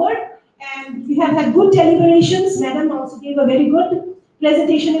way forward, and we have had good deliberations. Madam also gave a very good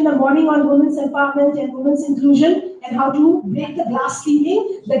presentation in the morning on women's empowerment and women's inclusion and how to break the glass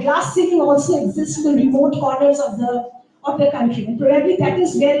ceiling. The glass ceiling also exists in the remote corners of the country, and probably that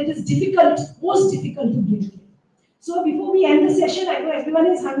is where it is most difficult to break it. So before we end the session, I know everyone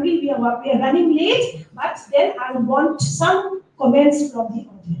is hungry. We are running late, but then I want some comments from the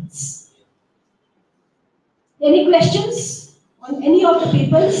audience. Any questions on any of the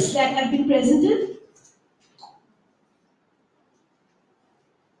papers that have been presented?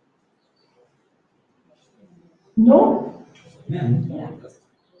 No? Yeah.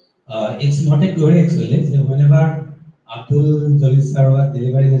 It's not a query actually. So whenever Abdul Jalil sir was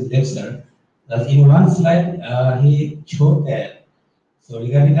delivering his lecture, that in one slide he showed that. So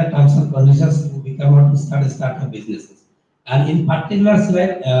regarding the terms and conditions to become or to start a startup businesses. And in particular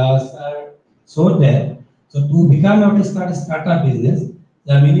slide, sir showed that. So to become or to start a startup business,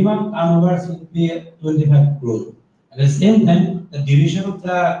 the minimum turnover should be 25 crore. At the same time, the duration of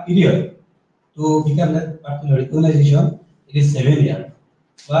the period to become that particular recognition, it is 7 years.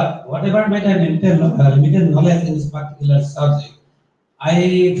 But whatever might have limited knowledge in this particular subject,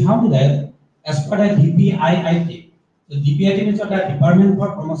 I found that as per the DPIIT, so DPIIT means the Department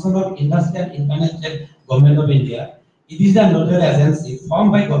for Promotion of Industry and International Government of India. It is the nodal agency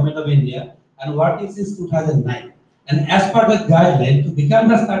formed by Government of India and working since 2009. And as per the guideline, to become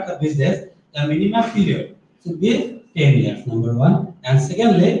the startup business, the minimum period should be 10 years, number one. And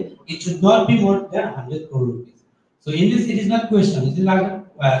secondly, it should not be more than 100 crore rupees. So in this, it is not question, it is like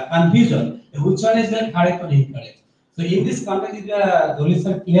confusion, which one is the correct or incorrect. So in this context, if the rules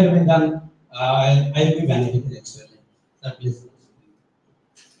are clear, then I will be benefited actually. So please.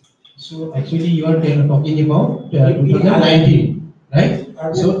 So actually, you are talking about 2019, right?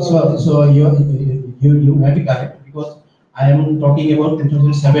 So you might be correct, because I am talking about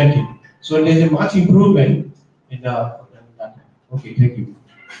 2017. So there is a much improvement in the. Okay, thank you.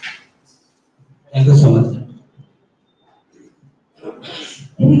 Thank you so much.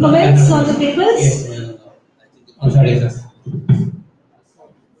 Any comments on the papers? Yes. I'm sorry, sir.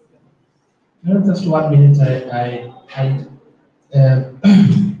 No, just 1 minute.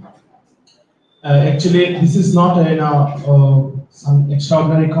 Actually, this is not some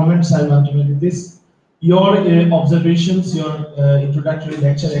extraordinary comments I want to make. This your observations, your introductory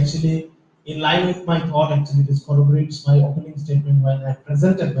lecture actually in line with my thought. Actually, this corroborates my opening statement when I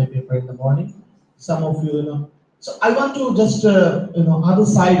presented my paper in the morning. Some of you, So I want to just, other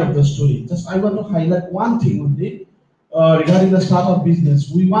side of the story. Just I want to highlight one thing only regarding the startup business.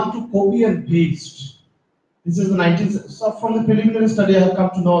 We want to copy and paste. This is the 19th. So from the preliminary study, I have come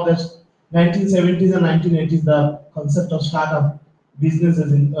to know that 1970s and 1980s, the concept of startup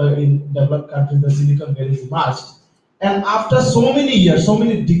businesses in developed countries, the Silicon Valley emerged. And after so many years, so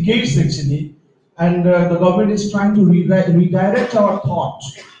many decades actually, and the government is trying to redirect our thought,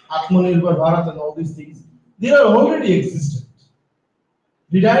 Atmanirbhar Bharat and all these things. They are already existent.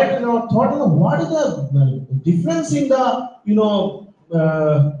 Redirecting our thought on what is the difference in the, you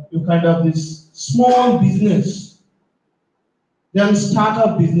kind of this small business, then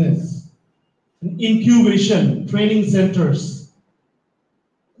startup business, incubation, training centers.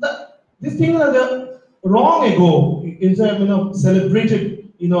 This thing long ago is celebrated,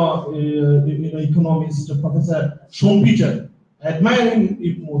 economist Professor Schumpeter. I admire him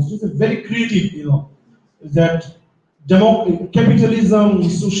most. He's a very creative, that capitalism,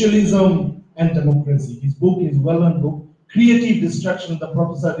 socialism, and democracy. His book is well-known book, Creative Destruction. The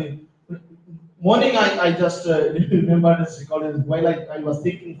professor. Morning, I just remember this recording while I was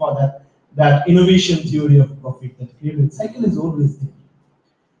thinking for that innovation theory of profit that created cycle is always there.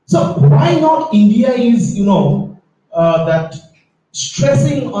 So why not India is that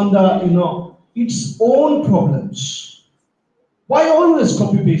stressing on the its own problems? Why always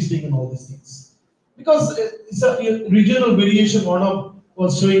copy pasting and all these things? Because it's a regional variation. One of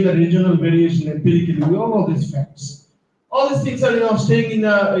was showing the regional variation empirically. We all know these facts. All these things are staying in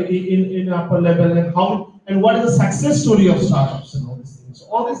upper level, and how and what is the success story of startups and all these things. So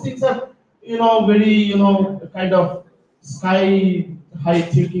all these things are very kind of sky high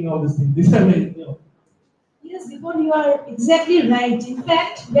thinking. All these things. These are very Yes, Dipon, you are exactly right. In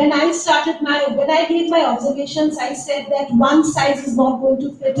fact, when I gave my observations, I said that one size is not going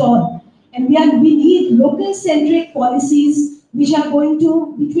to fit all, and we need local centric policies which will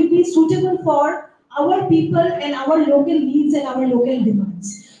be suitable for our people and our local needs and our local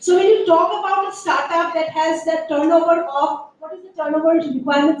demands. So when you talk about a startup that has that turnover of, what is the turnover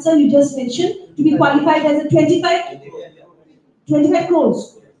requirement, sir, you just mentioned, to be qualified as a 25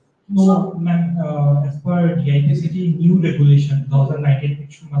 crores? No, ma'am, as per DIPCT new regulation 2019,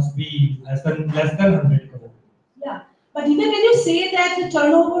 it must be less than 100 crore. Yeah, but even when you say that the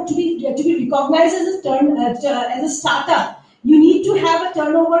turnover to be recognized as a startup, you need to have a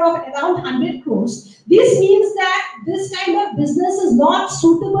turnover of around 100 crores. This means that this kind of business is not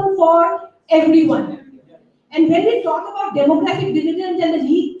suitable for everyone. And when we talk about demographic dividend and the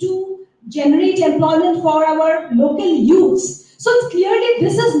need to generate employment for our local youths, so clearly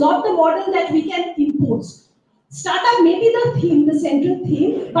this is not the model that we can impose. Startup may be the theme, the central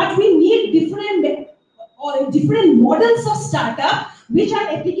theme, but we need different models of startup which are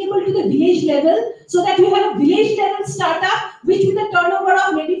applicable to the village level, so that you have a village level startup which with a turnover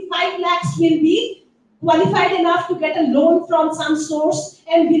of maybe 5 lakhs will be qualified enough to get a loan from some source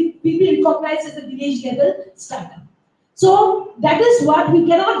and will be recognized as a village level startup. So that is what we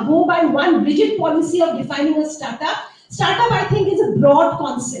cannot go by one rigid policy of defining a startup. Startup, I think, is a broad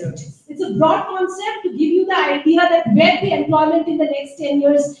concept. It's a broad concept to give you the idea that where the employment in the next 10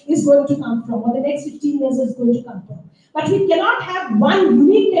 years is going to come from, or the next 15 years is going to come from. But we cannot have one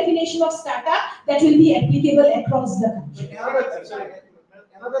unique definition of startup that will be applicable across the country.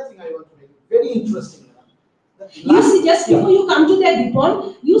 Another thing I want to make very interesting. You see, just before you come to that,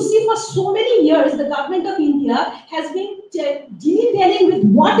 Dipon, you see for so many years, the government of India has been dealing with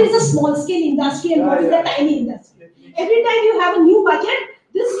what is a small-scale industry and what is a tiny industry. Every time you have a new budget,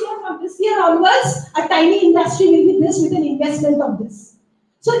 from this year onwards, a tiny industry will be this with an investment of this.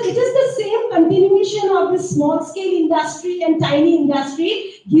 So it is the same continuation of this small-scale industry and tiny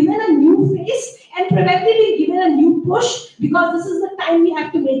industry given a new face and probably be given a new push, because this is the time we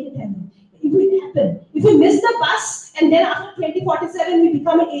have to make it happen. If we miss the bus and then after 2047 we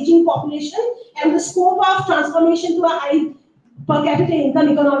become an aging population and the scope of transformation to a high per capita income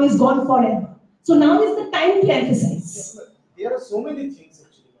economy is gone forever. So now is the time to emphasize. There are so many things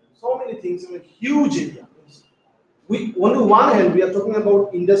actually, so many things in a huge area. On the one hand, we are talking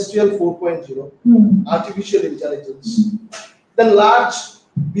about industrial 4.0, artificial intelligence, then large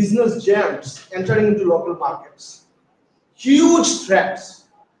business giants entering into local markets, huge threats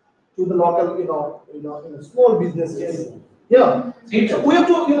to the local, small businesses. Yeah, we have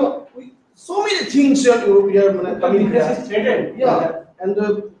to, so many things here we are coming here. Yeah, and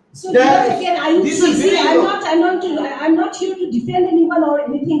so again, I'm not here to defend anyone or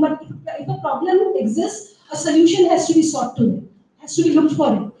anything, but if a problem exists, a solution has to be sought to it, has to be looked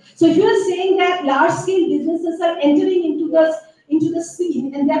for it. So if you are saying that large-scale businesses are entering into into the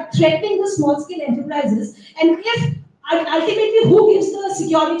scene and they are threatening the small scale enterprises. And if ultimately who gives the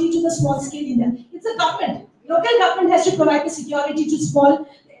security to the small scale India? It's a government. Local government has to provide the security to small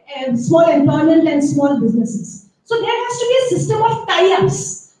employment and small businesses. So there has to be a system of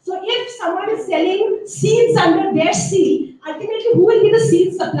tie-ups. So if someone is selling seeds under their seal, ultimately who will be the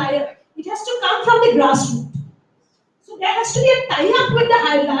seed supplier? It has to come from the grassroots. So there has to be a tie-up with the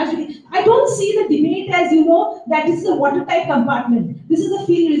hierarchy. I don't see the debate as, that is the watertight compartment. This is a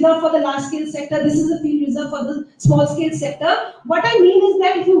field reserved for the large-scale sector. This is a field reserved for the small-scale sector. What I mean is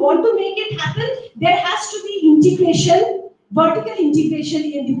that if you want to make it happen, there has to be integration, vertical integration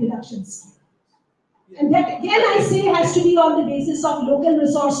in the production scheme. And that, again, I say has to be on the basis of local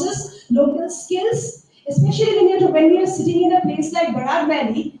resources, local skills, especially when we are sitting in a place like Barak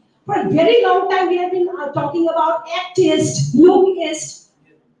Valley. For a very long time, we have been talking about Act East, Look East.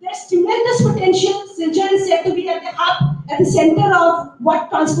 There's tremendous potential. Silchar is said to be at the hub, at the center of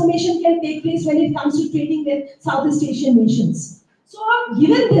what transformation can take place when it comes to trading with Southeast Asian nations. So,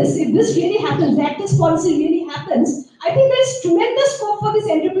 given this, if this really happens, the Act East policy really happens, I think there's tremendous scope for this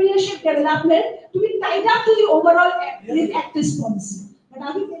entrepreneurship development to be tied up to the overall Act East policy. But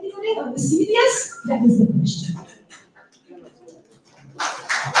are we delivering? Are we serious? That is the question.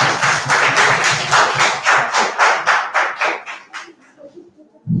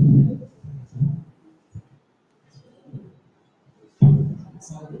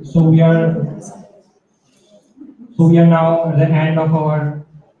 So we are now at the end of our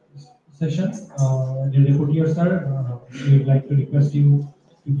session. The deputy sir, we would like to request you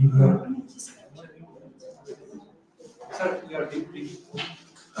to give your. Sir, your deputy.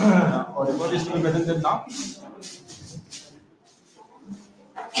 Our report is to be presented now.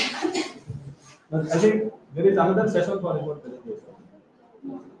 But I think there is another session for report presentation.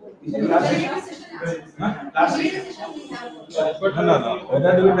 Last session? No.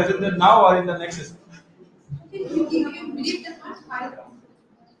 Whether to be presented now or in the next session?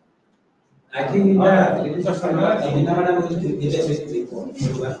 I think in the Nina Madam will give a basic report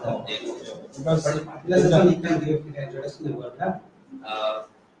because you can give introduction about that.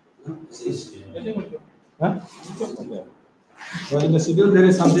 So in the schedule there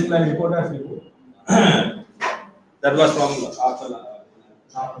is something like reporter's report. That was from after.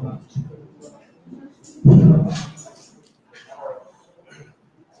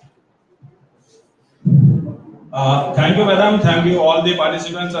 Thank you, madam. Thank you, all the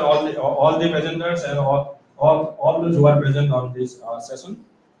participants and all the presenters and all those who are present on this session.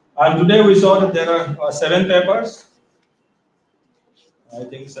 And today we saw that there are 7 papers. I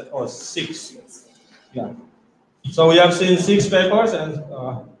think 6. Yeah. So we have seen 6 papers, and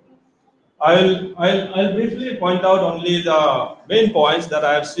I'll briefly point out only the main points that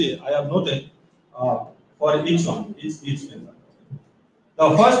I have noted for each one, each paper. The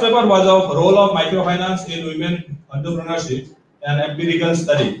first paper was of role of microfinance in women entrepreneurship, an empirical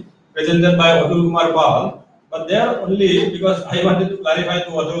study presented by Atul Kumar Pal. But there only because I wanted to clarify to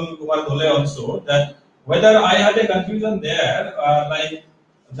Atul Kumar Dhole also that whether I had a confusion there, like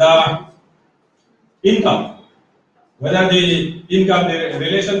the income, whether the income, the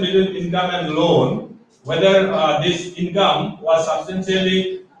relation between income and loan, whether this income was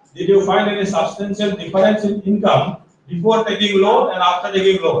substantially, did you find any substantial difference in income before taking loan and after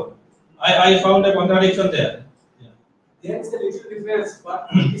taking loan? I found a contradiction there. There is a little difference, but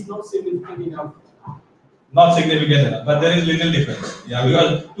it is not significant enough. Not significant enough, but there is little difference. Yeah,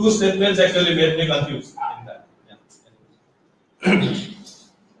 because 2 statements actually made me confused in that. Yeah.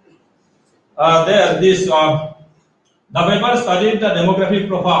 The paper studied the demographic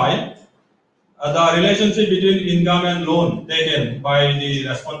profile, the relationship between income and loan taken by the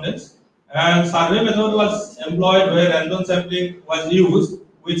respondents, and survey method was employed where random sampling was used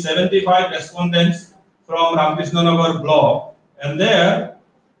with 75 respondents from Ramakrishna block, and there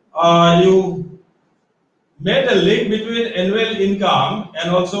you made a link between annual income and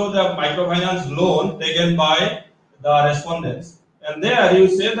also the microfinance loan taken by the respondents, and there you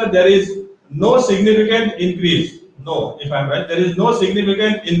say that there is no significant increase. No, if I'm right, there is no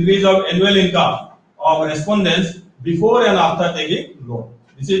significant increase of annual income of respondents before and after taking loan.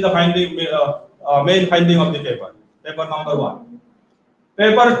 This is the finding, main finding of the paper. Paper number 1.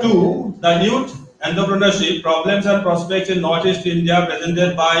 Paper 2, the youth entrepreneurship problems and prospects in Northeast India,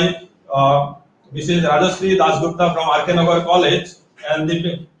 presented by Mrs. Rajashree Dasgupta from RK Nagar College, and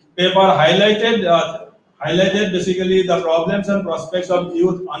the paper highlighted basically the problems and prospects of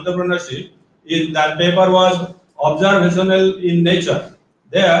youth entrepreneurship. In that paper was observational in nature.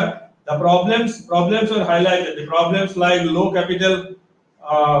 There, the problems were highlighted. The problems like low capital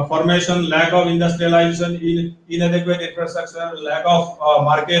formation, lack of industrialization, inadequate infrastructure, lack of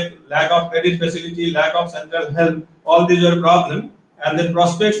market, lack of credit facility, lack of central help. All these are problems. And then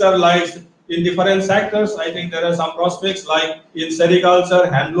prospects are like in different sectors. I think there are some prospects like in sericulture,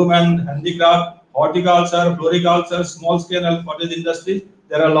 handloom and handicraft, horticulture, floriculture, small scale and cottage industry.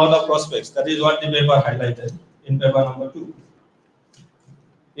 There are a lot of prospects. That is what the paper highlighted in paper number 2.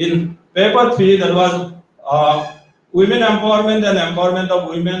 In paper 3, there was women empowerment and empowerment of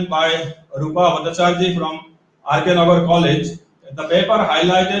women by Rupa Bhattacharjee from R.K. Nagar College. The paper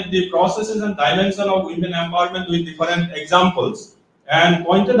highlighted the processes and dimension of women empowerment with different examples and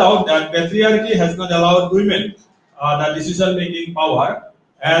pointed out that patriarchy has not allowed women the decision-making power,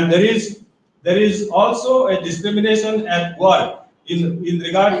 and there is also a discrimination at work in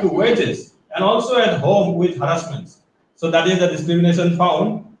regard to wages and also at home with harassments. So that is the discrimination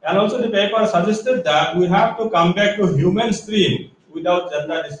found. And also the paper suggested that we have to come back to human stream without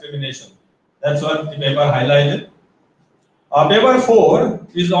gender discrimination. That's what the paper highlighted. Paper 4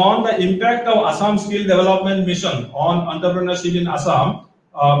 is on the impact of Assam Skill Development Mission on entrepreneurship in Assam,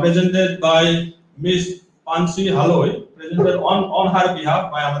 presented by Ms. Pansi Haloi, presented on her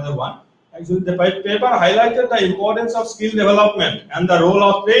behalf by another one. Actually, the paper highlighted the importance of skill development and the role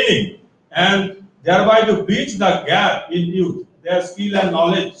of training, and thereby to bridge the gap in youth, their skill and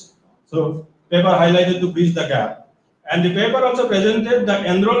knowledge. So, paper highlighted to bridge the gap. And the paper also presented the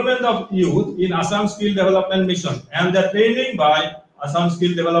enrollment of youth in Assam Skill Development Mission and the training by Assam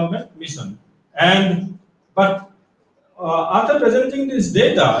Skill Development Mission. But after presenting this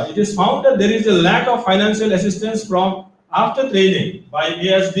data, it is found that there is a lack of financial assistance from after training by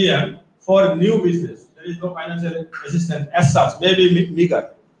ASDM for new business. There is no financial assistance as such, maybe meager.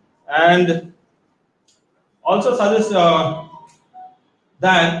 And also suggests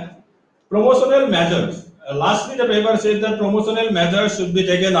that promotional measures. Lastly, the paper said that promotional measures should be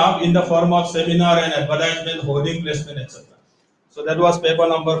taken up in the form of seminar and advertisement, hoarding, placement, etc. So that was paper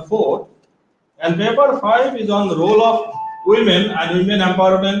number 4. And paper 5 is on the role of women and women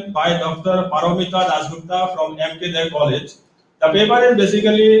empowerment by Dr. Paramita Dasgupta from MK College. The paper is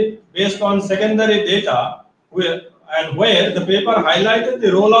basically based on secondary data where the paper highlighted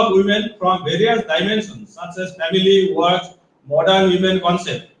the role of women from various dimensions such as family, work, modern women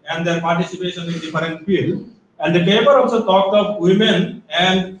concept, and their participation in different fields. And the paper also talked of women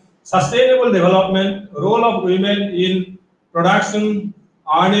and sustainable development, role of women in production,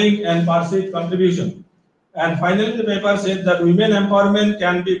 earning, and perceived contribution. And finally, the paper said that women empowerment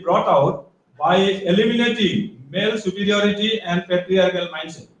can be brought out by eliminating male superiority and patriarchal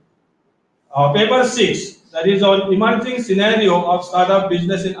mindset. Paper 6, that is on emerging scenario of startup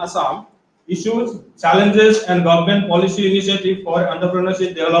business in Assam, issues, challenges, and government policy initiative for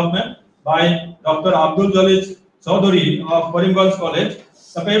entrepreneurship development by Dr. Abdul Jalil Chaudhary of Karimganj College.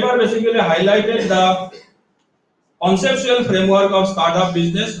 The paper basically highlighted the conceptual framework of startup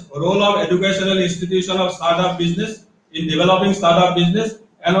business, role of educational institution of startup business in developing startup business,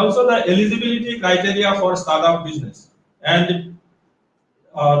 and also the eligibility criteria for startup business. And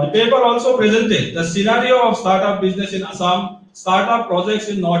the paper also presented the scenario of startup business in Assam, startup projects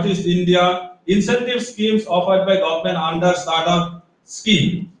in Northeast India, incentive schemes offered by government under startup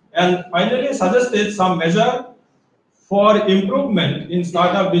scheme, and finally suggested some measure for improvement in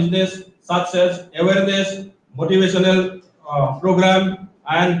startup business such as awareness, motivational program,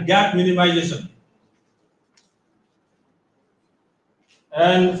 and gap minimization.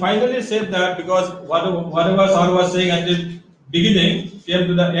 And finally said that because whatever sir was saying at the beginning came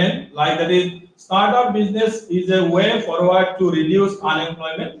to the end, like that is startup business is a way forward to reduce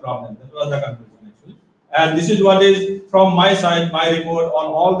unemployment problem. That was the conclusion actually. And this is what is from my side, my report on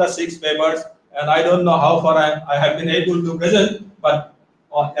all the 6 papers. And I don't know how far I have been able to present, but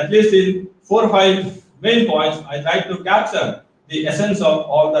at least in 4 or 5 main points, I tried to capture the essence of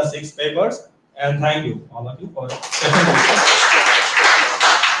all the 6 papers. And thank you, all of you, for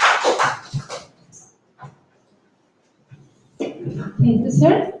Thank you,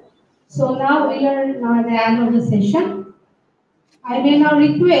 sir. So now we are at the end of the session. I may now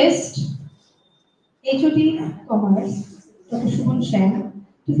request HOD Commerce, Dr. Shubham Shen,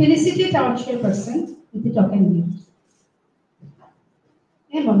 to felicitate our chairperson with the token gift.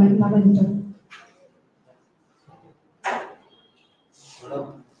 A moment, Mama.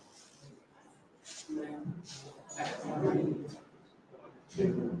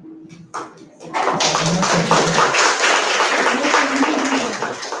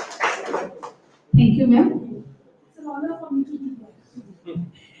 Thank you, ma'am. It's an honor for me to be here.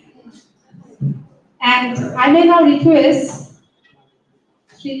 And I may now request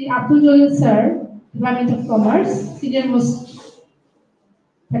Sri Abdul Jalil sir, Department of Commerce, senior most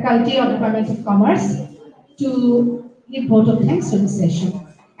Faculty of Department of Commerce, to give vote of thanks to this session.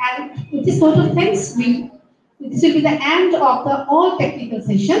 And with this vote of thanks, this will be the end of the all technical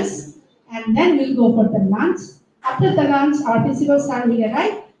sessions, and then we'll go for the lunch. After the lunch, our principal sir will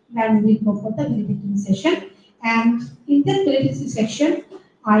arrive, then we'll go for the valedictory session. And in that valedictory section,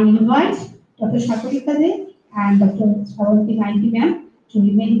 I invite Dr. Sagarika De and Dr. Shravanti Naiki ma'am to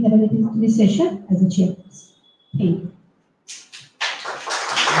remain in the valedictory session as a chairperson. Thank you.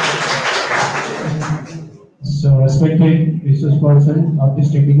 So, respected resource person of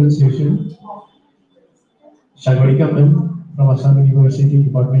this technical session, Sagarika ma'am from Assam University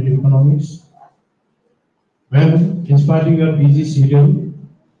Department of Economics. Ma'am, in spite of your busy schedule,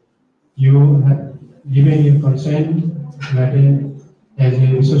 you have given your consent matter as a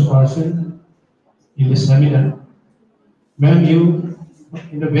resource person in the seminar. Ma'am, you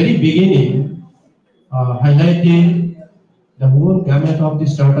in the very beginning highlighted the whole gamut of the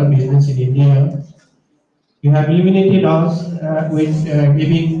startup business in India. You have illuminated us with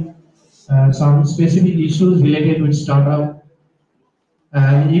giving some specific issues related with startup,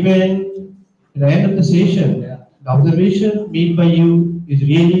 and even at the end of the session, the observation made by you is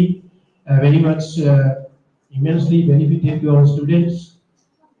really very much immensely benefited to our students.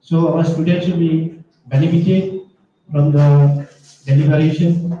 So our students will be benefited from the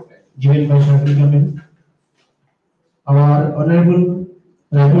deliberation given by Sagarika ma'am. Our honorable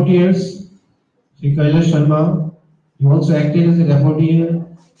rapporteurs, Sri Kailash Sharma, he also acted as a rapporteur,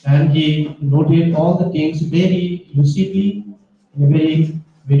 and he noted all the things very lucidly in a very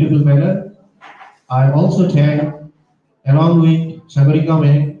beautiful manner. I also thank, along with Sagarika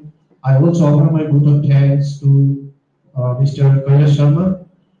ma'am, I also offer my vote of thanks to Mr. Kailash Sharma.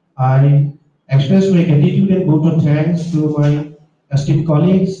 I express my gratitude and vote of thanks to my esteemed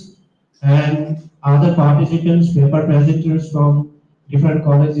colleagues and other participants, paper presenters from different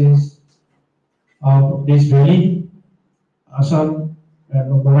colleges of this valley, Assam,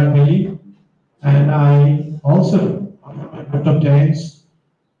 Barak Valley, and I also vote of thanks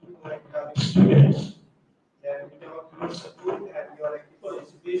to my students. And without your support and your active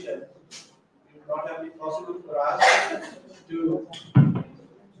participation, it would not have been possible for us to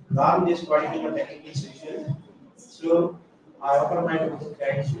run this particular technical session. So I offer my vote of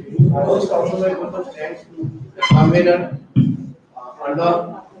thanks to you. I also offer my vote of thanks to the convener,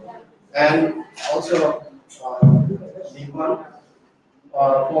 Arnav, and also Deepan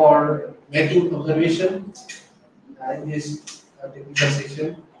for making observation in this technical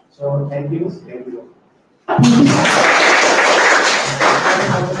session. So thank you. Thank you.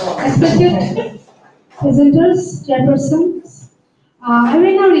 Respected presenters, chairpersons, I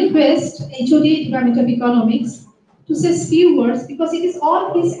will now request HOD Department of Economics to say a few words, because it is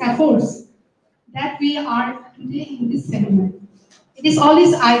all his efforts that we are today in this seminar. It is all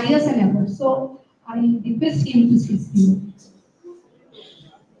his ideas and efforts. So I request him to say a few words.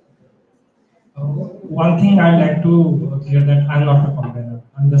 One thing I'd like to clear that I'm not a convener.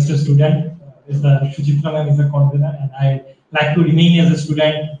 I'm just a student. Suchitra ma'am is a convener, and I like to remain as a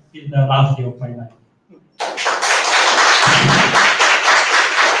student till the last day of my life.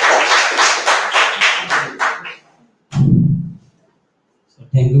 So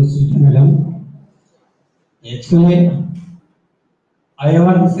thank you, Suchitra madam. Actually, I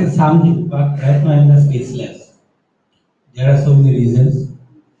want to say something, but right now I'm just speechless. There are so many reasons,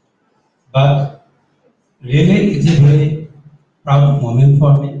 but really it's a very proud moment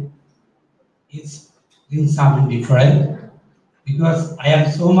for me. It's doing something different because I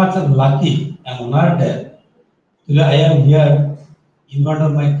am so much lucky and honored that today I am here in front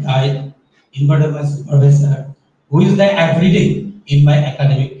of my guide, in front of my supervisor, who is there everything in my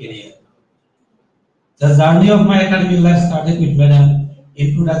academic career. The journey of my academic life started with Madam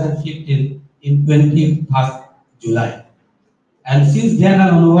in 2015 in 21st July. And since then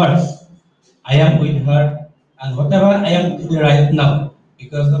onwards, I am with her, and whatever I am doing right now,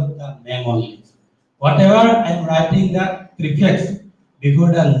 because of the name only. Whatever I am writing the prefix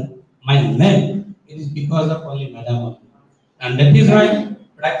before my name, it is because of only Madam only. And that is why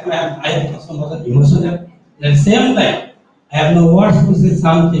right now I am so much emotional. At the same time, I have no words to say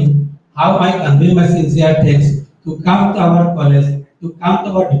something, how I convey my sincere thanks to come to our college, to come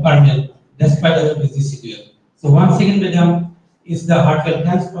to our department, despite our busy schedule. So once again, Madam, is the heartfelt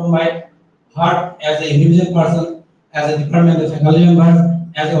thanks from my heart as an individual person, as a department, as faculty members,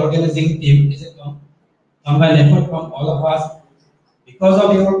 as an organizing team. It's a combined effort from all of us. Because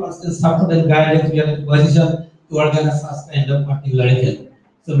of your constant support and guidance, we are in a position to organize such kind of particular event.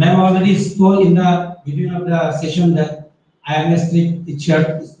 So, ma'am already told in the beginning of the session that I am a strict teacher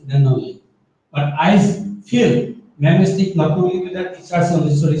to student only. But I feel Ma'am is strict not only with the teachers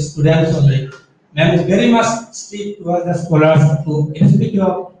only, so the students only. Ma'am is very much strict towards the scholars to irrespective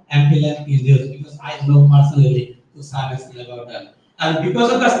of MPhil issues, because I know personally to some extent about that. And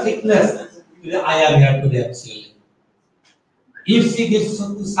because of the strictness, I am here today actually. If she gives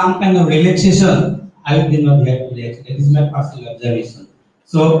some kind of relaxation, I will be not here today. That is my personal observation.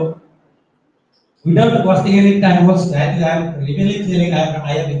 So, without wasting any time, I am really feeling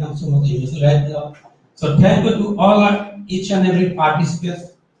I have become so much emotional right now. So, thank you to all each and every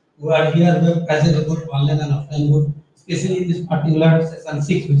participants who are here, who have present both online and offline mode, especially in this particular session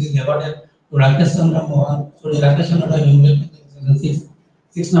 6, which is devoted to Rakesh Chandra Mohan. So, the Rakesh Chandra session 6,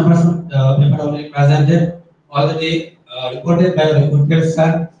 6 numbers paper already presented, already reported by our reporter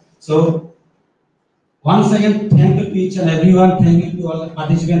sir. So, once again, thank you to each and everyone. Thank you to all the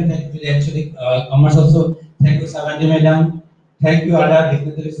participants. Thank you to the actually commerce also. Thank you, Savandi Madam. Thank you, other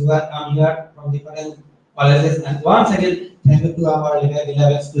dignitaries who have come here from different colleges. And once again, thank you to our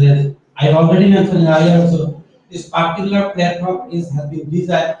 11 students. I have already mentioned earlier also, this particular platform has been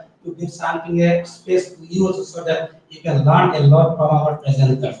designed to give something a space to you also, so that you can learn a lot from our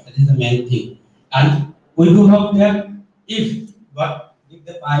presenters. That is the main thing. And we do hope that if, but with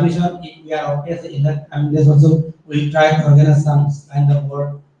the permission, if we are okay in that, and this also we try to organize some kind of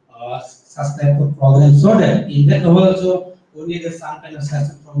work, such type of program, so that in that also we need some kind of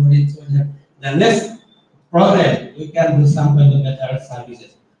session from within, so that the next program we can do some kind of better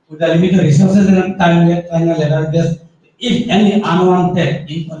services. With the limited resources and time level based, if any unwanted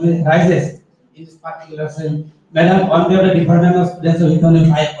information rises in this particular session, Madam, on behalf of the Department of Students of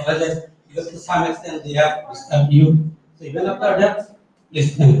Economics, I apologize because to some extent they have disturbed you. So even after that,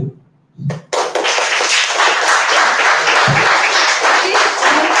 please thank you.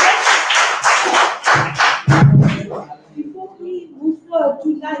 Before we move to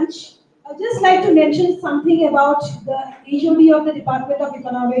lunch, I'd just like to mention something about the HOD of the Department of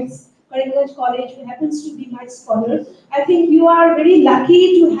Economics, Karimganj College, who happens to be my scholar. I think you are very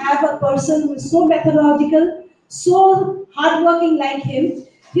lucky to have a person who is so methodological, so hardworking like him.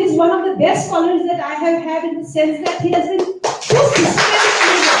 He is one of the best scholars that I have had, in the sense that he has been so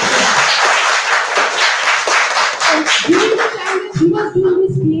systematically and during the time that he was doing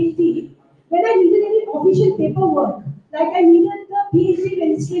his PhD, when I needed any official paperwork, like I needed the PhD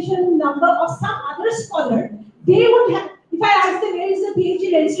registration number of some other scholar, they would have, if I asked them, where is the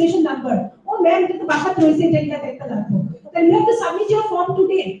PhD registration number? Oh man, then you have to submit your form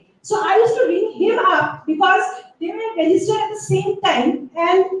today. So I used to ring him up because they were registered at the same time,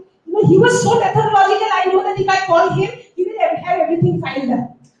 and he was so methodological. I know that if I call him, he will have everything filed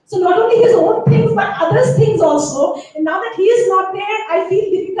up. So not only his own things, but others' things also. And now that he is not there, I feel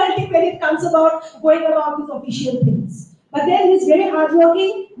difficulty when it comes about going about his official things. But then he's very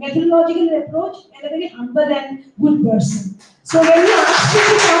hardworking, methodological in approach, and a very humble and good person. So when you ask me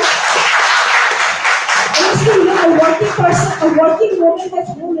to come, honestly, a working person, a working woman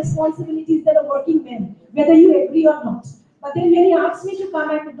has more responsibilities than a working man, whether you agree or not. But then when he asked me to come,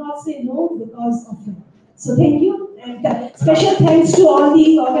 I could not say no because of him. So thank you, and special thanks to all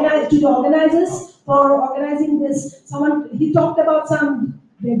the organizers for organizing this. He talked about some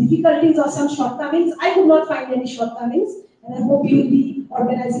difficulties or some shortcomings. I could not find any shortcomings, and I hope you will be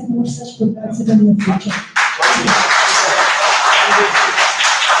organizing more such programs in the future.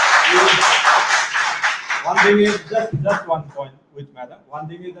 One thing is just one point with Madam. One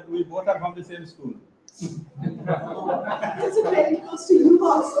thing is that we both are from the same school. It's very close to you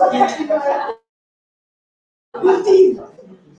also.